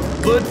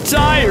 The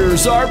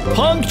tires are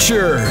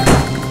punctured.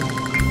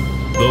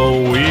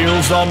 The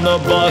wheels on the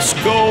bus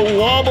go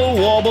wobble,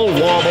 wobble,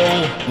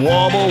 wobble,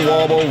 wobble,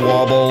 wobble,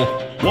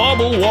 wobble.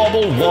 Wobble,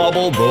 wobble,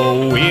 wobble,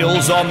 the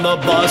wheels on the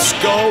bus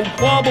go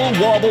wobble,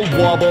 wobble,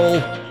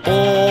 wobble,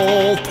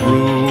 all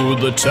through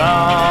the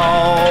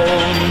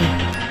town.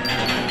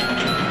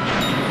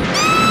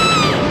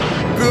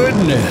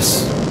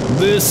 Goodness,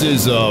 this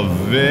is a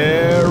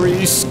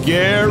very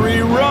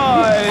scary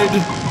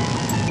ride.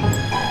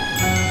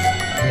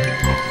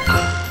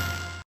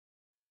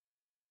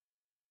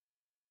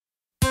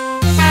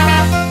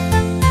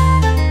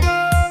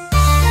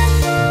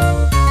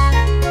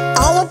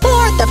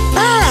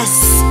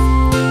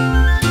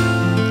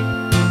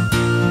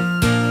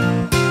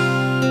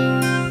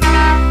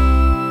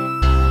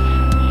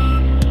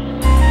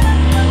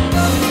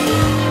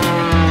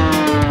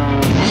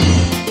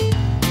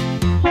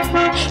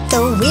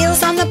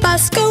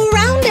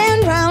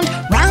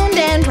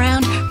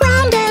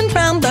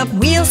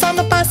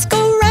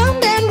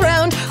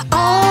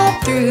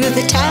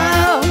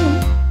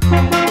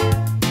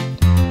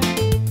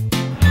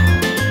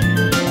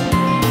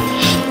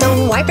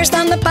 Wipers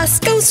on the bus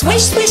go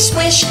swish, swish,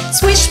 swish,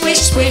 swish, swish,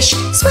 swish,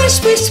 swish,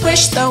 swish,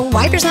 swish. The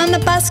wipers on the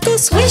bus go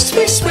swish,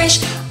 swish,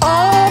 swish,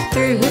 all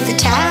through the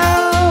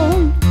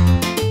town.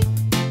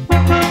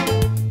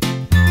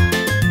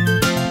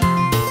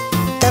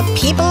 The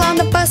people on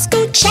the bus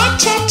go chat,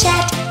 chat,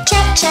 chat,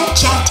 chat, chat,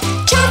 chat,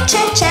 chat,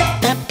 chat,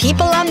 chat. The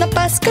people on the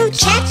bus go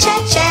chat,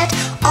 chat, chat,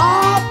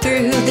 all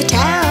through the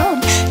town.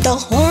 The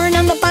horn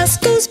on the bus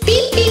goes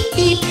beep, beep,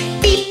 beep,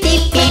 beep,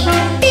 beep, beep,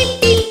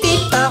 beep, beep,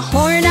 beep. The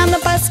horn on the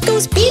bus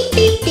goes beep,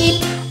 beep,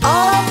 beep,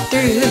 all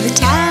through the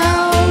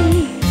town.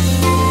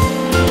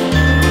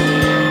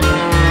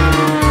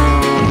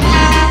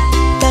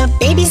 The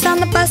babies on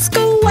the bus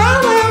go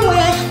wah, wah,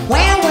 wah,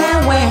 wah,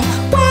 wah, wah,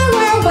 wah,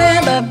 wah,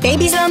 wah. The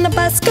babies on the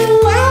bus go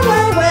wah,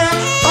 wah, wah,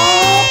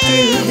 all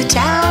through the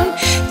town.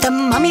 The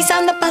mummies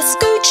on the bus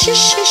go shush,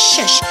 shush,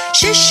 shush,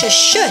 shush, shush,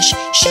 shush,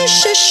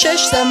 shush, shush,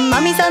 shush. The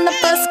mummies on the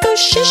bus go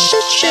shush,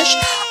 shush, shush,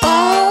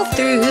 all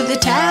through the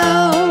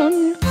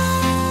town.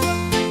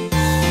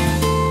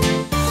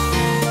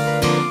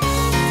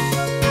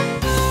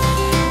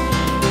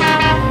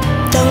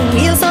 The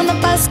wheels on the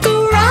bus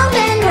go round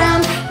and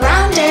round,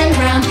 round and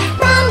round,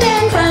 round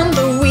and round.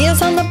 The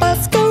wheels on the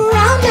bus go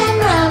round and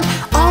round,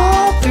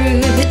 all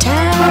through the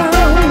town.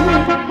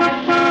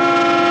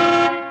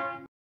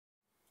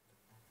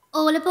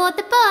 All aboard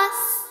the bus.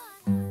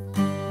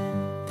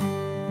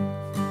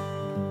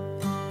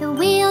 The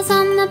wheels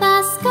on the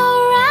bus go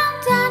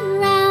round and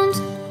round,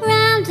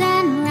 round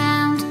and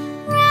round,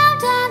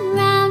 round and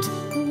round.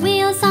 The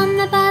wheels on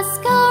the bus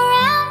go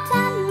round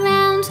and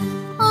round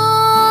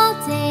all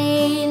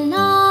day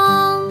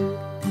long.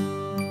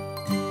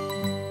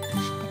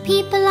 The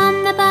people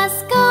on the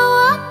bus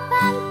go up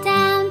and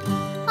down,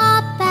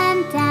 up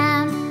and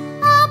down,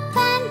 up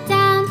and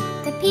down.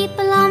 The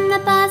people on the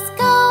bus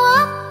go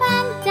up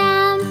and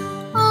down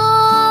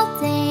all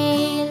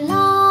day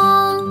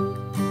long.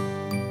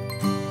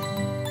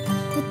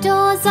 The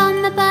doors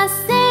on the bus,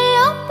 they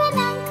open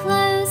and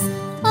close,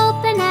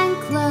 open and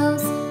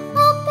close,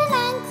 open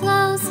and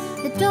close.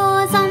 The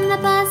doors on the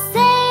bus,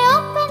 they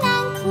open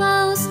and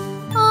close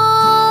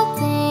all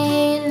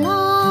day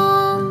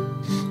long.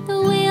 The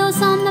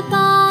wheels on the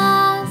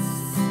bus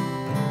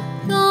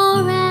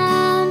go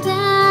round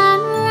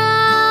and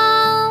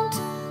round,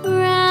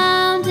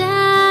 round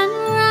and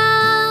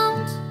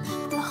round.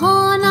 The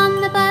horn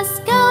on the bus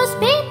goes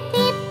beep,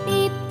 beep,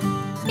 beep,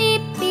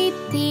 beep, beep,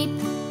 beep,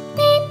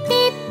 beep,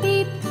 beep,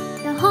 beep.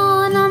 The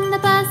horn on the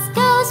bus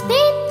goes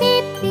beep,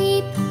 beep,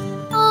 beep,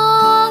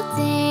 all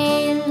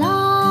day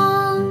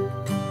long.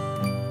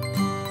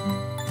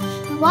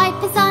 The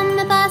wipers on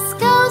the bus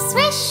go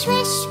swish,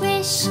 swish,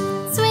 swish,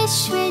 swish,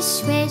 swish,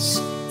 swish,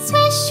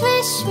 swish,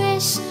 swish,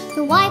 swish.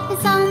 The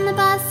wipers on the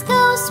bus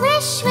go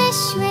swish, swish,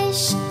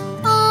 swish,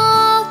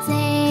 all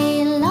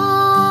day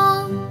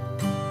long.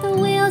 The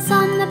wheels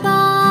on the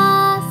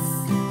bus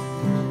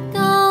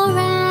go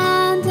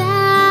round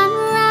and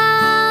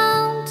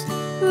round,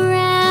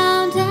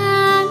 round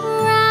and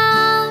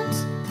round.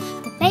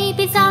 The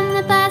babies on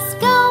the bus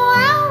go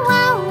wow,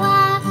 wow,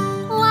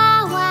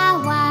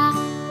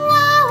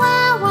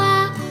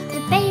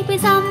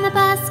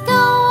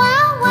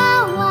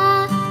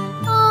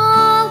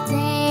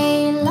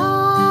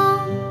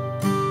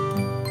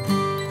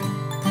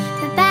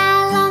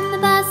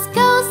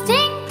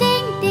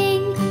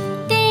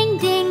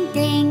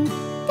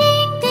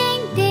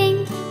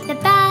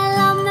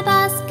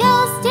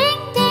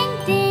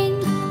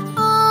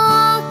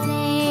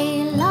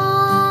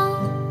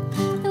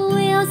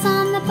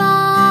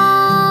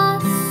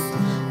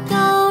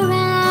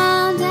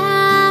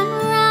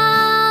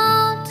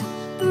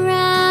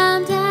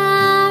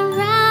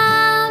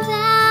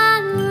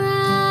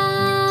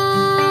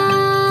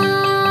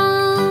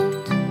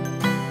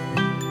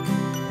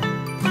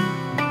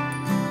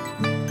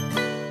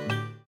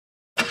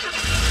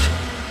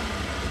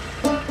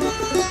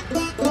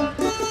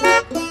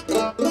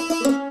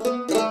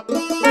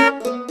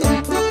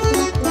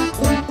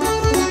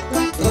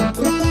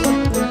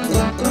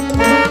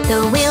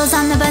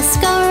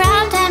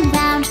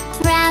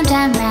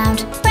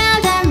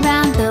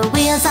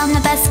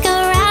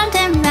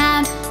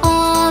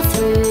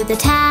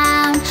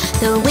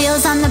 The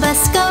wheels on the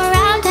bus go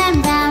round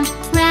and round,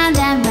 round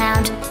and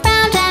round,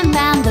 round and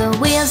round. The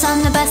wheels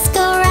on the bus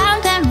go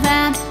round and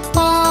round,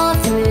 all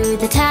through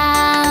the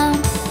town.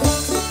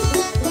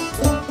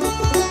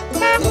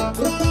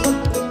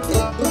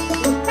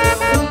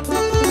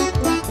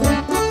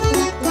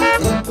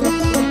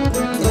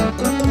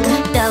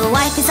 The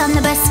wipers on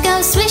the bus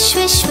go swish,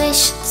 swish,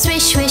 swish,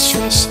 swish, swish,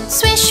 swish,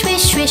 swish,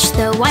 swish, swish.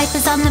 The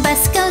wipers on the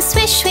bus go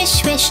swish,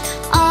 swish, swish,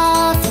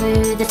 all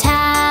through the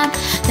town.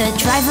 The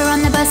driver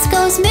on the bus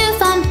goes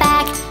move on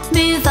back,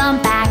 move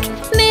on back,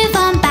 move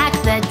on back.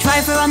 The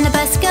driver on the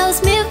bus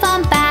goes move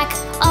on back,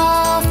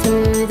 all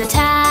through the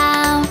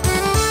town.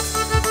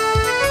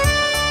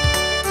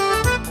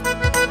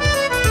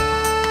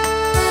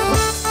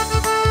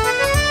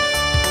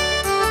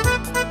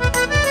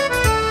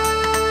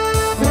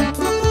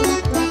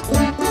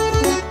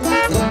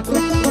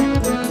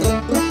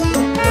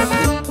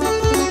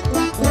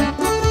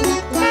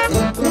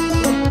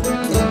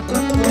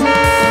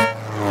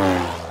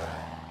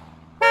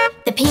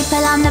 The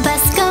people on the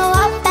bus go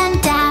up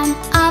and down,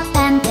 up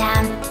and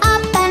down,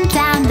 up and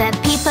down. The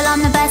people on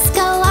the bus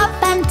go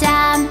up and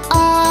down,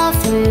 all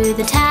through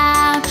the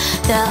town.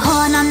 The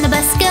horn on the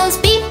bus goes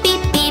beep,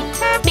 beep, beep,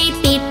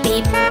 beep, beep,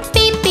 beep,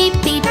 beep, beep,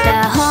 beep.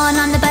 The horn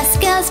on the bus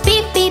goes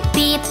beep, beep,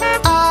 beep,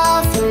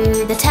 all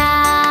through the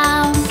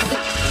town.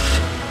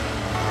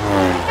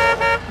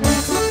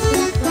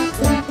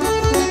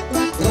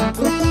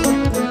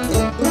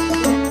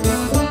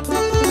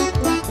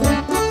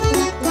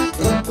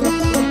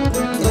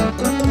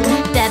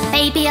 The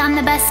baby on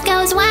the bus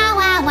goes wah,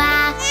 wah,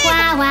 wah,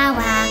 wah, wah,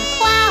 wah,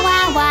 wah,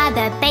 wah, wah.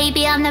 The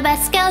baby on the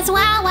bus goes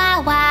wah,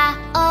 wah, wah,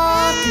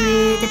 all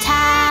through the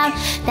town.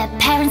 The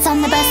parents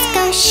on the bus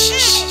go shh,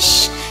 shh,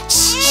 shh,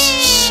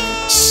 shh,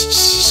 shh,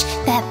 shh.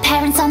 The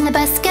parents on the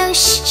bus go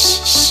shh,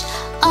 shh, shh,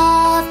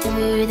 all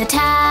through the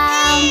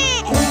town.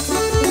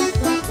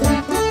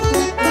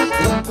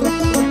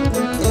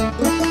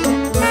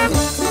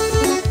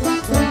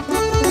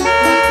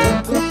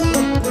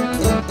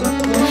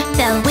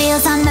 The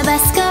wheels on the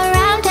bus go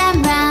round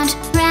and round,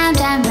 round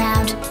and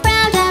round,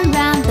 round and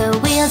round. The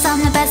wheels on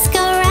the bus go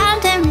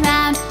round and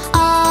round,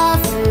 all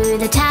through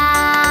the town.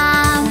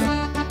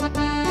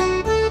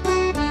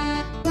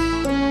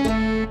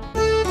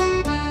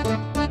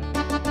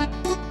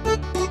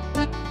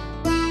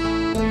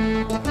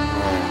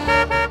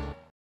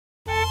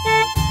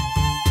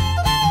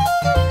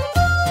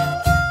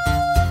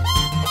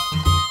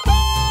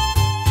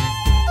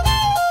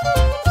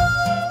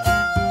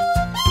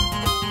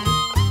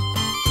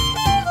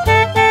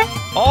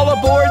 All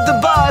aboard the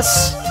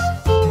bus!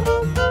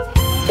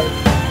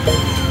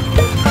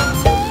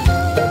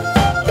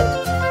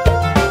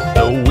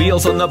 The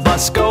wheels on the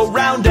bus go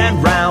round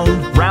and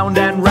round, round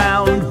and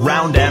round,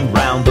 round and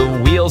round. The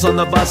wheels on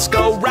the bus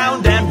go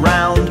round and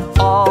round,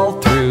 all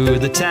through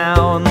the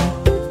town.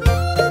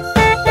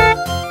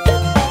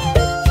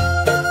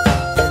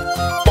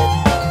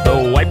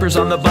 The wipers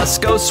on the bus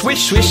go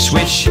swish, swish,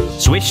 swish,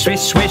 swish,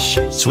 swish, swish,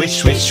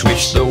 swish, swish,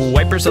 swish. The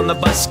wipers on the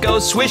bus go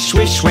swish,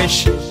 swish,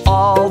 swish,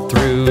 all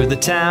through the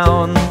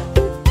town.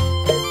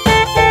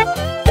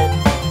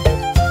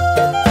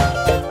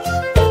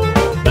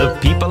 The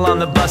people on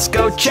the bus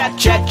go chat,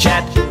 chat,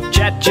 chat,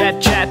 chat,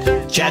 chat,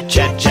 chat, chat,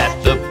 chat,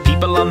 chat. The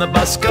people on the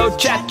bus go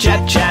chat,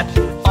 chat, chat,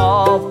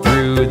 all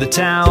through the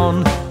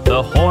town.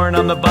 The horn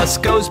on the bus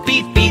goes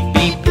beep, beep,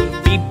 beep,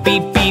 beep,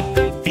 beep, beep,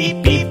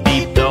 beep, beep,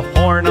 beep. The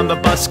horn on the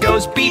bus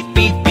goes beep,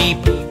 beep, beep,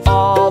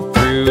 all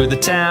through the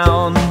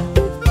town.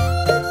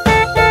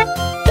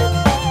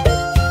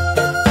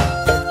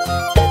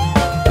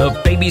 The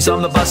babies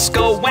on the bus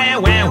go wah,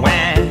 wah,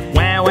 wah,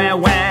 wah, wah,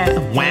 wah,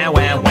 wah,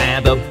 wah, wah.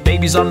 The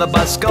babies on the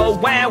bus go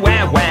wah,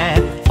 wah, wah,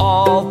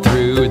 all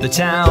through the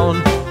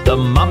town. The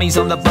mummies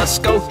on the bus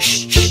go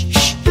shh, shh,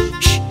 shh,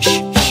 shh,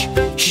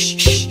 shh, shh,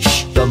 shh,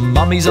 shh. The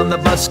mummies on the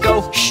bus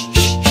go shh,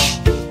 shh, shh,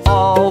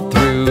 all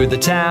through the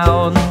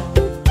town.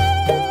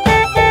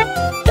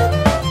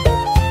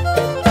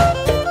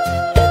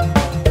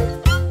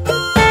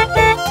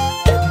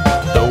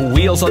 The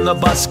wheels on the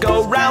bus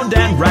go round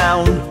and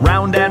round,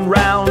 round and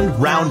round,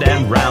 round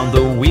and round.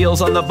 The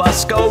wheels on the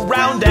bus go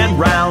round and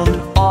round,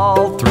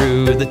 all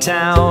through the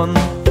town.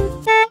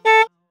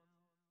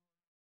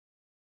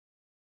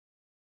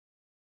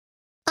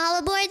 All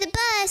aboard the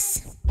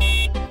bus!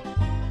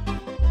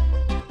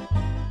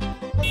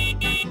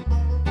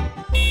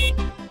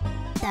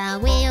 The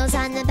wheels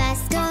on the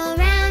bus go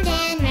round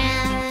and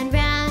round,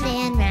 round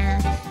and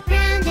round,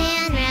 round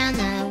and round.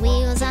 The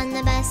wheels on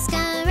the bus go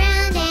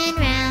round and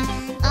round,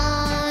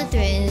 all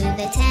through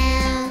the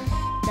town.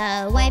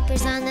 The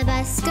wipers on the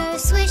bus go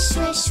swish,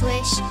 swish,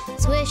 swish,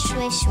 swish,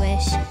 swish,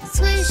 swish,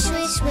 swish,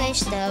 swish, swish.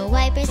 The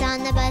wipers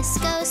on the bus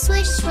go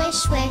swish, swish,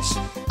 swish,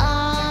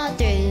 all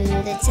through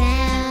the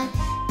town.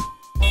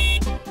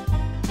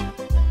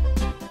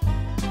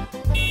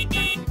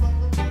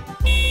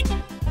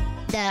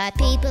 The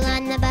people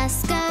on the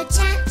bus go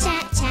chat,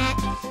 chat, chat,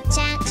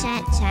 chat,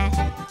 chat, chat,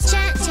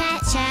 chat,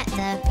 chat, chat.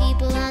 The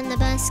people on the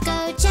bus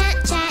go chat,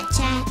 chat,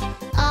 chat,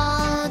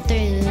 all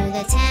through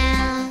the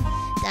town.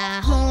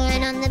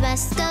 on the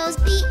bus goes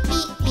beep,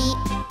 beep, beep,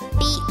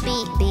 beep,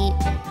 beep, beep,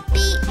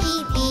 beep,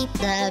 beep, beep.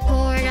 The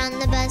corn on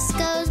the bus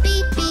goes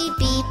beep, beep,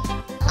 beep,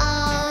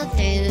 all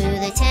through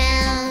the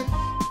town.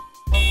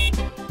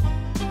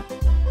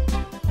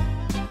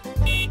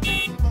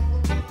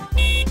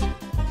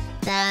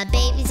 The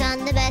babies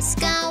on the bus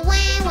go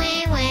wah,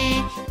 wah,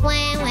 wah,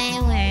 wah,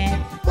 wah, wah,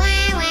 wah,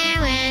 wah,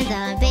 wah.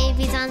 The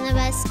babies on the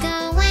bus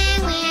go wah,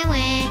 wah,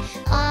 wah,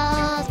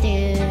 all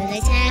through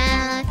the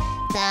town.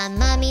 The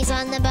mummies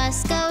on the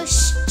bus go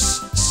shh,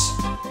 shh, shh,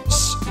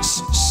 shh,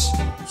 shh,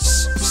 shh,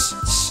 shh,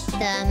 shh.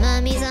 The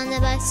mummies on the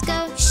bus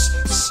go shh,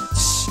 shh,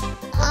 shh,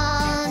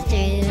 all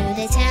through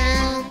the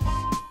town.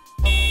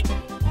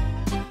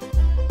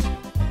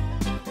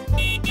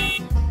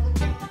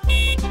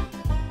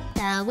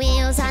 The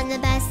wheels on the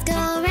bus go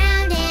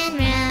round and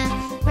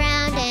round,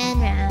 round and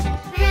round,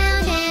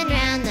 round and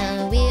round.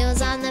 The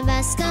wheels on the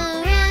bus go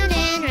round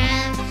and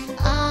round,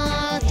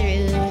 all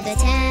through the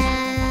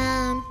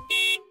town.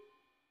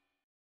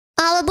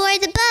 All aboard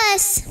the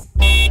bus!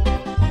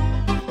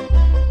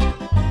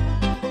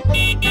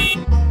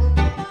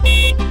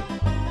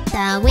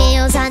 The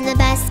wheels on the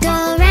bus go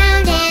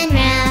round and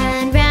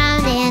round,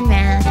 round and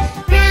round,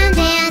 round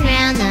and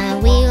round. The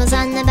wheels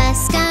on the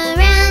bus go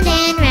round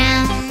and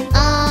round,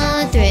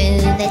 all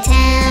through the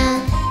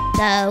town.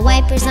 The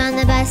wipers on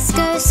the bus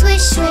go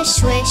swish, swish,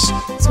 swish,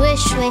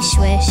 swish, swish,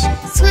 swish,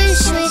 swish,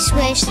 swish,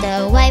 swish.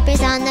 The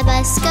wipers on the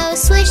bus go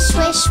swish,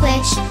 swish,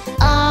 swish,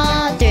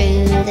 all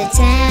through the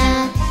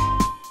town.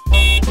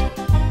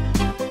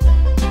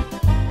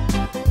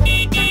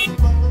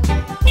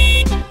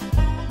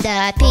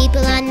 The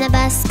people on the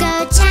bus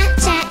go chat,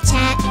 chat,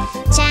 chat,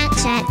 chat,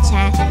 chat,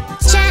 chat,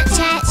 chat,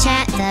 chat,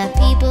 chat. The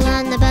people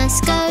on the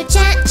bus go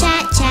chat,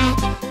 chat, chat,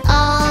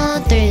 all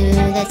through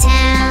the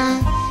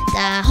town.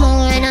 The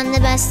horn on the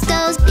bus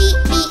goes beep,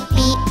 beep,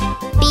 beep,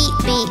 beep,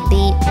 beep,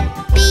 beep,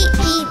 beep,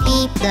 beep,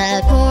 beep.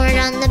 The horn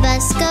on the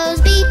bus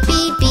goes beep,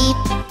 beep, beep,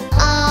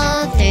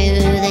 all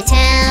through the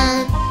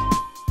town.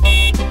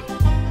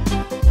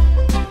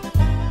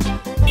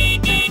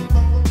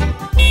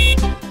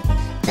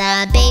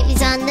 The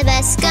babies on the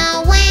bus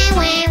go wah,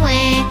 wah,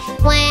 wah,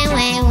 wah,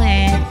 wah, wah,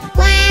 wah,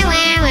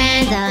 wah,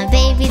 wah. The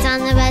babies on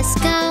the bus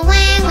go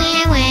wah,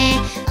 wah, wah,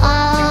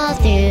 all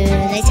through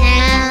the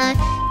town.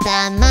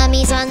 The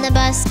mummies on the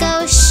bus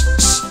go shh,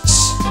 shh,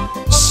 shh,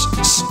 shh,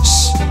 shh,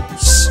 shh,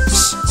 shh,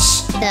 shh,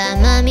 shh. The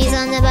mummies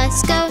on the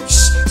bus go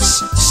shh, shh,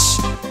 shh,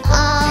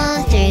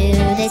 all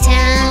through the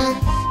town.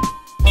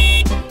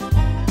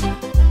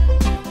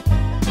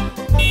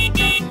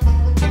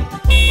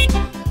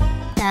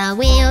 The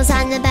wheels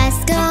on the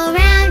bus go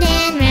round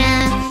and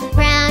round,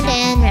 round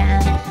and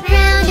round,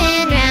 round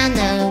and round.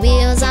 The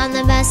wheels on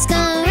the bus go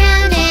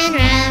round and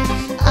round,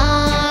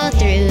 all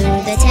through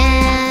the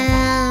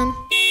town.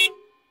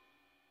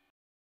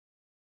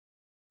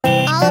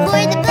 All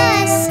aboard the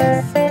bus!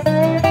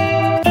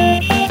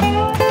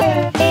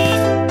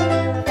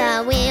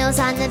 The wheels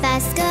on the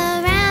bus go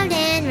round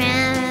and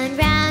round,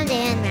 round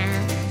and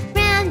round,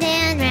 round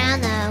and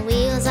round. The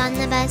wheels on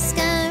the bus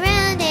go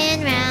round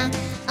and round,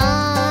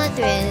 all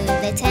through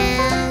the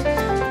town.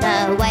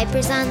 The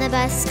wipers on the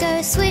bus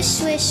go swish,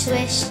 swish,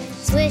 swish,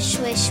 swish,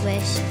 swish,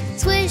 swish,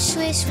 swish,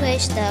 swish,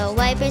 swish. The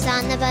wipers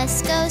on the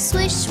bus go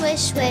swish,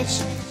 swish,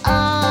 swish,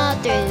 all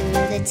through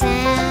the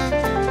town.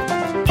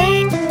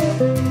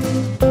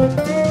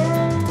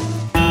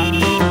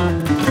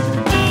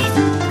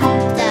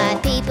 The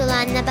people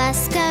on the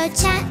bus go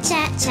chat,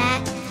 chat,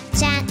 chat,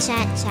 chat,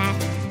 chat, chat,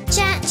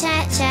 chat,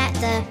 chat, chat.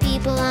 The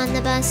people on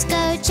the bus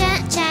go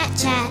chat, chat,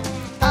 chat,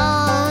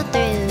 all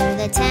through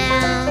the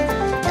town.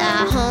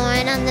 The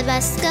horn on the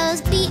bus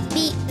goes beep,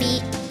 beep,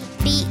 beep,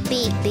 beep,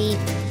 beep, beep,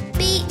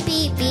 beep,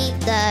 beep, beep.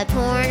 The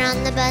horn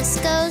on the bus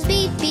goes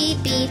beep,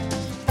 beep, beep,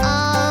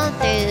 all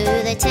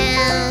through the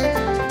town.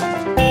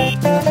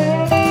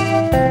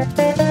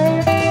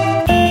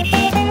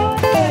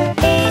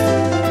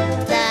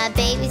 The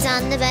babies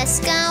on the bus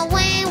go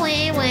wah,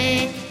 wah,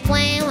 wah,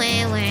 wah,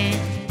 wah, wah,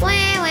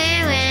 wah, wah,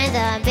 wah.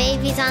 The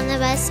babies on the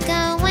bus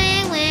go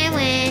wah, wah,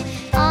 wah,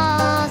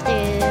 all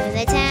through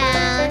the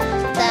town.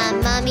 The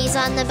mummies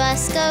on the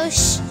bus go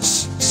shh,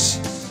 shh, shh,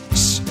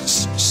 shh,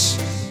 shh, shh,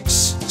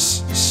 shh,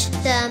 shh, shh.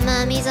 The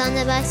mummies on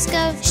the bus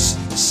go shh,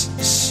 shh,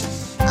 shh,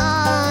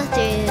 all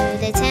through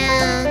the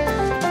town.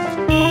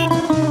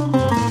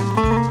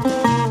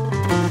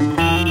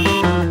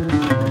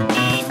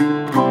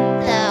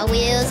 The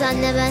wheels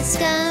on the bus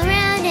go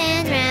round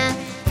and round,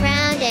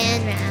 round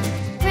and round,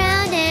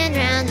 round and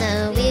round.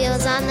 The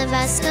wheels on the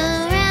bus go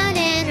round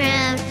and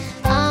round,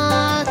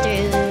 all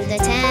through the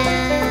town.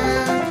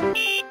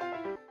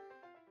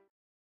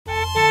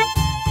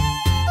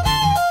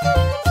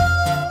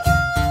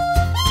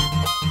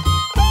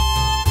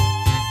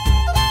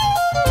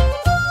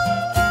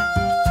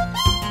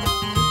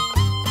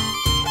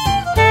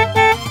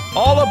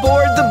 All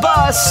aboard the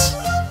bus!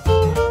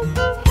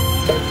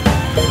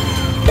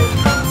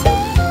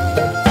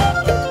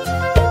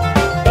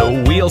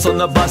 The wheels on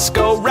the bus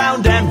go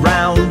round and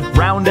round,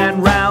 round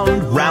and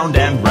round, round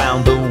and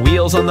round. The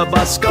wheels on the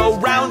bus go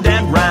round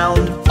and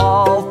round,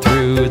 all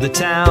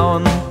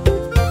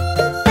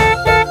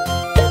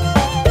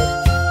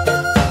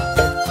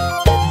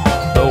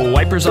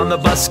the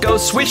bus go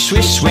swish,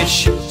 swish,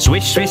 swish.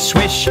 Swish, swish,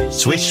 swish,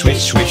 swish,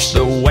 swish, swish.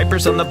 The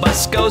wipers on the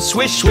bus go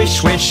swish, swish,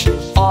 swish.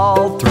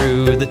 All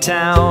through the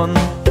town.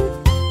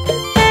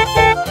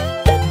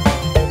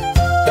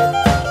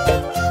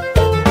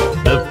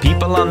 The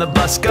people on the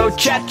bus go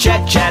chat,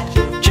 chat, chat.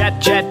 Chat,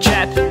 chat,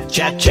 chat,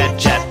 chat, chat,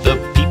 chat. The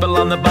people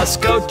on the bus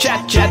go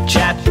chat, chat,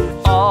 chat.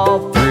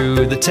 All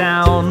through the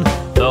town.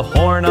 The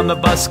horn on the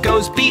bus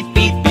goes beep,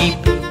 beep,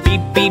 beep.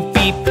 Beep, beep,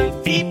 beep,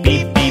 beep,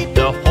 beep, beep.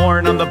 The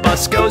horn on the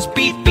bus goes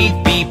beep, beep,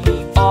 beep.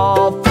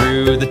 All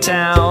through the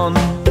town.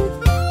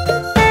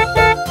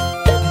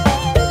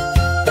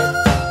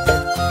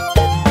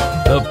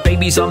 The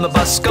babies on the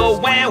bus go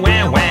wah,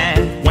 wah, wah.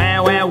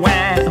 Wah, wah,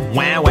 wah,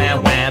 wah,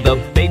 wah, wah. The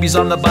babies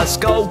on the bus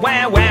go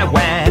wah, wah,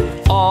 wah.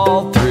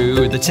 All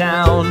through the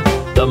town.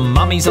 The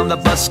mummies on the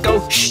bus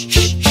go shh,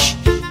 shh, shh,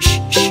 shh,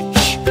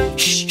 shh,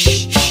 shh,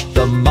 shh, shh.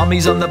 The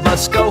mummies on the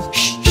bus go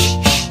shh, shh,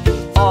 shh.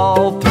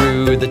 All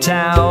through the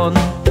town.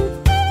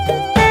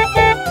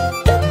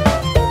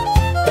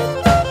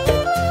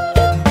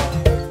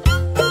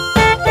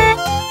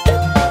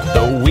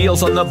 The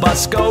wheels on the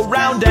bus go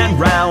round and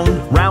round,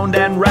 round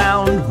and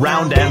round,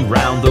 round and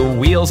round. The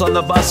wheels on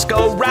the bus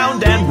go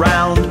round and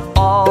round,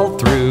 all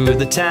through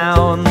the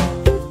town.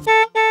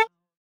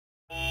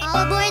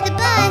 All aboard the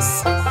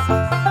bus.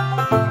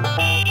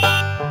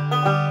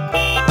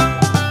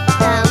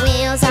 The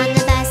wheels on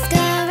the bus go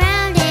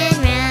round and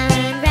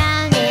round,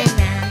 round and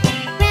round,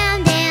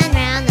 round and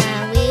round.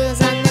 The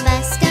wheels on the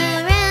bus go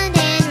round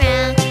and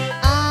round,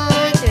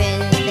 all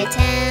through the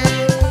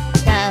town.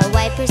 The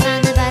wipers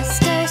on the bus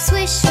go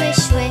swish, swish,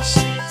 swish,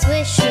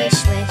 swish, swish,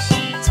 swish,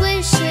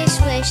 swish, swish,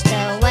 swish.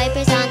 The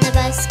wipers on the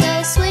bus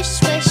go swish,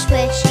 swish,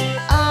 swish,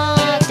 all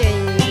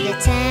through the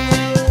town.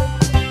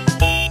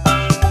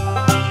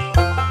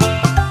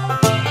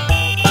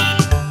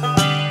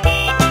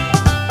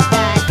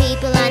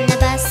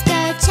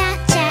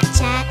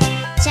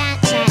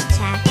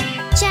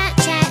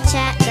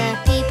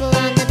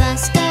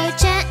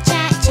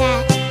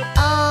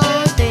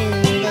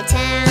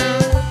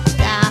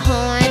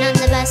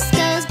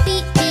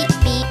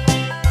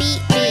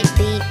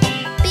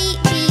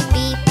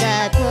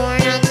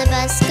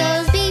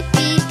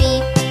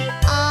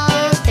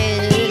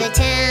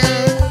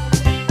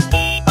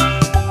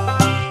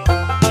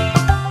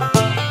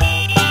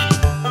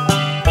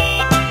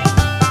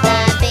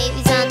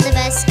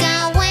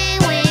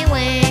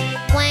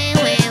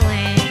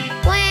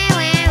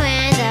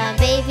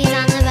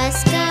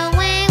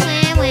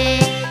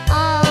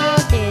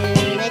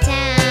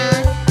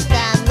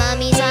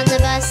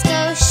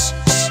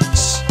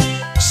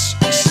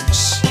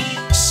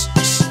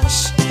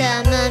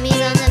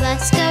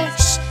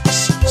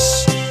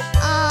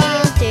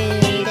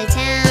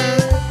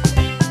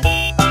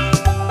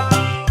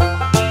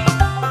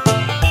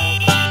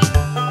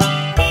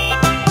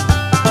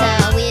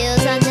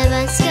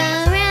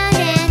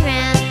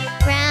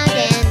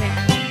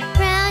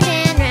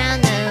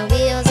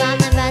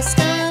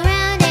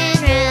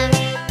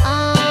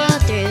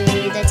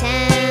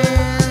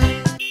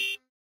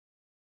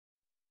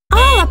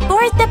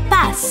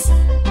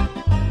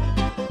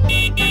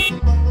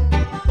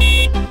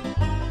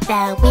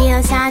 The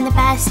wheels on the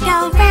bus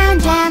go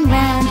round and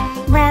round,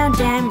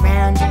 round and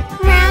round,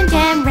 round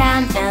and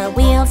round. The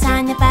wheels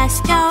on the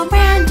bus go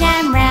round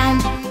and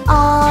round,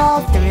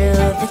 all through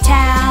the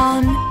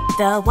town.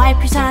 The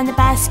wipers on the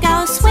bus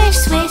go swish,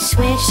 swish,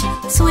 swish,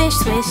 swish,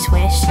 swish,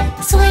 swish,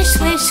 swish,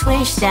 swish,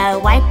 swish. The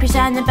wipers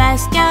on the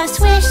bus go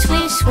swish,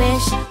 swish,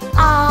 swish,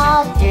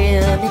 all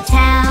through the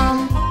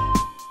town.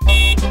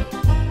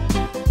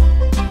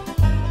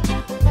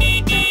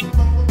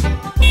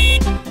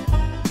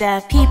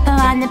 The people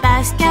on the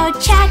bus go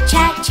chat,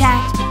 chat,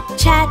 chat,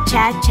 chat,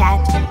 chat, chat,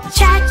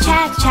 chat,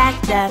 chat,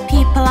 chat. The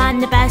people on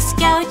the bus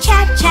go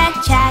chat, chat,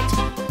 chat,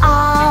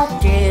 all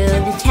through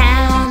the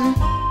town.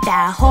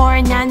 The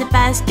horn on the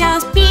bus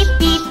goes beep,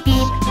 beep,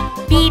 beep,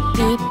 beep,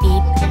 beep,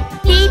 beep,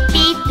 beep,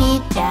 beep,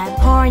 beep. The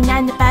horn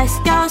on the bus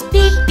goes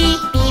beep, beep,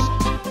 beep,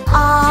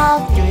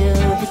 all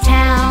through the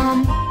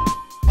town.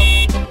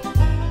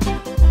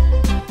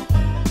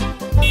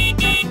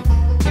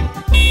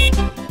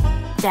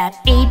 The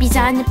babies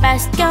on the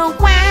bus go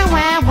wah,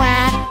 wah,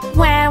 wah,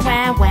 wah,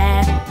 wah,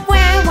 wah,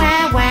 wah,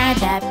 wah, wah.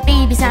 The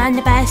babies on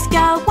the bus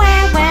go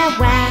wah, wah,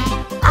 wah,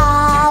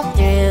 all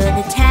through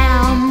the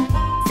town.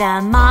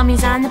 The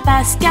mommies on the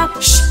bus go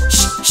shh,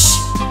 shh, shh,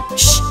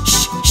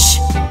 shh, shh,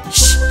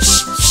 shh, shh,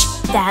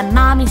 shh. The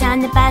mommies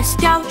on the bus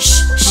go shh,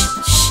 shh,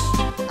 shh,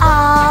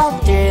 all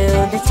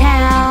through the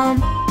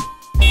town.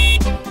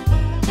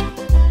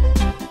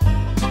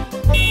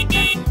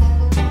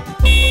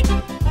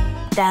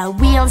 The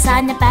wheels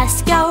on the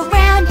bus go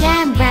round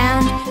and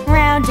round,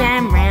 round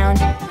and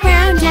round,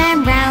 round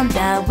and round.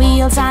 The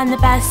wheels on the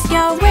bus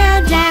go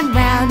round and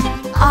round,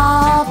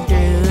 all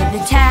through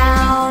the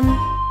town.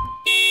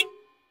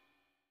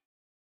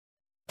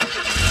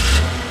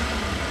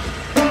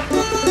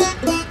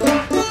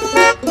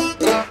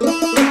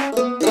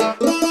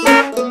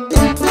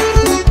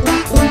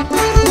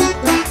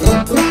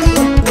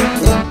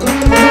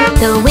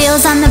 The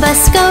wheels on the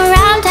bus go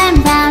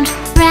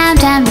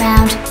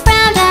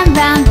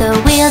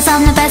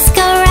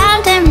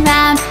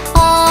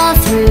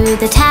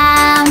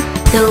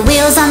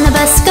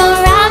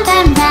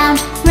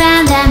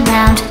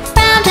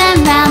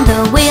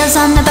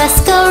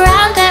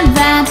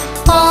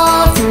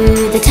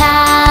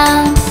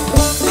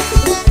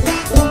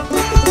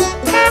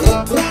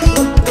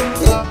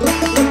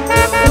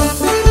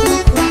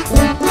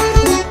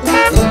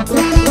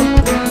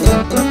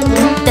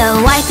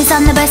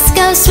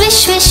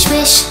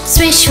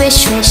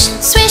swish,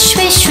 swish, swish,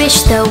 swish,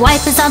 swish. The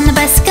wipers on the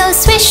bus go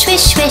swish,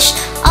 swish, swish,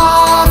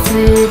 all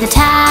through the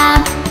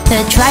town.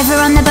 The driver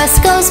on the bus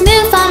goes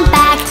move on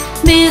back,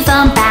 move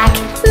on back,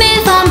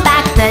 move on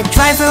back. The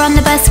driver on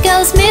the bus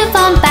goes move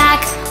on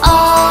back,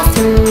 all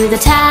through the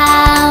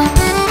town.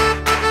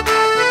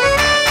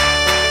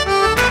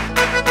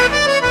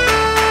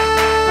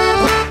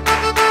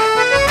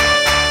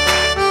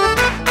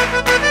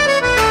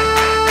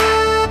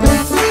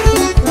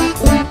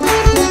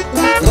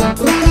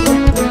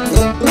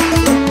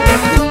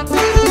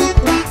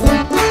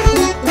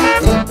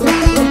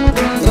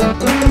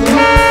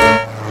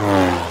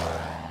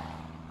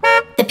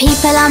 The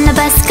people on the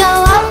bus go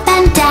up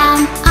and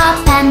down,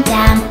 up and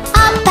down,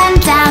 up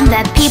and down.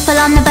 The people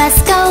on the bus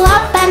go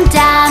up and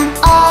down,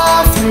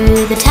 all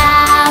through the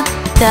town.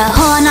 The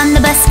horn on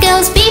the bus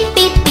goes beep,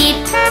 beep, beep,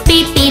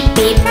 beep, beep,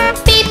 beep,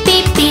 beep,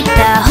 beep, beep.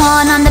 The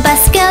horn on the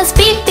bus goes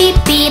beep, beep,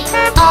 beep,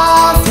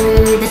 all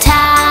through the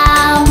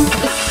town.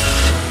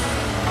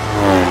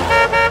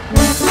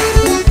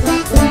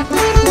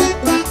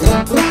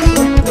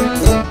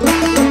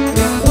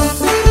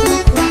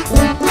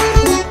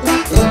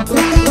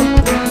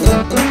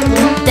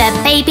 The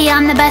baby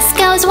on the bus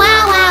goes wah,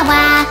 wah,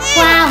 wah,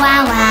 wah,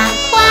 wah, wah,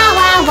 wah,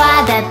 wah,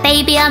 wah. The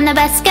baby on the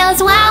bus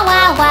goes wah,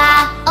 wah,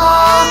 wah,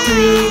 all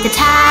through the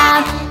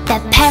town. The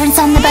parents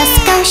on the bus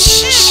go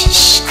shh, shh,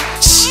 shh,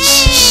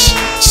 shh,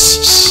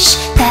 shh, shh.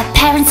 The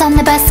parents on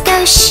the bus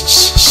go shh,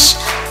 shh, shh,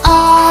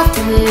 all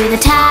through the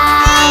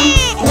town.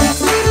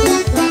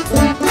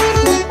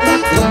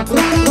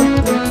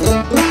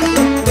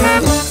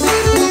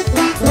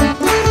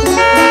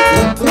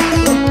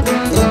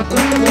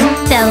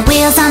 The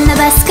wheels on the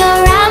bus go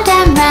round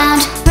and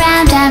round,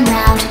 round and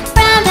round,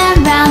 round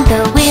and round.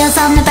 The wheels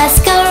on the bus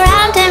go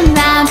round and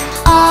round,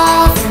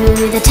 all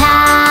through the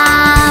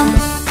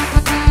town.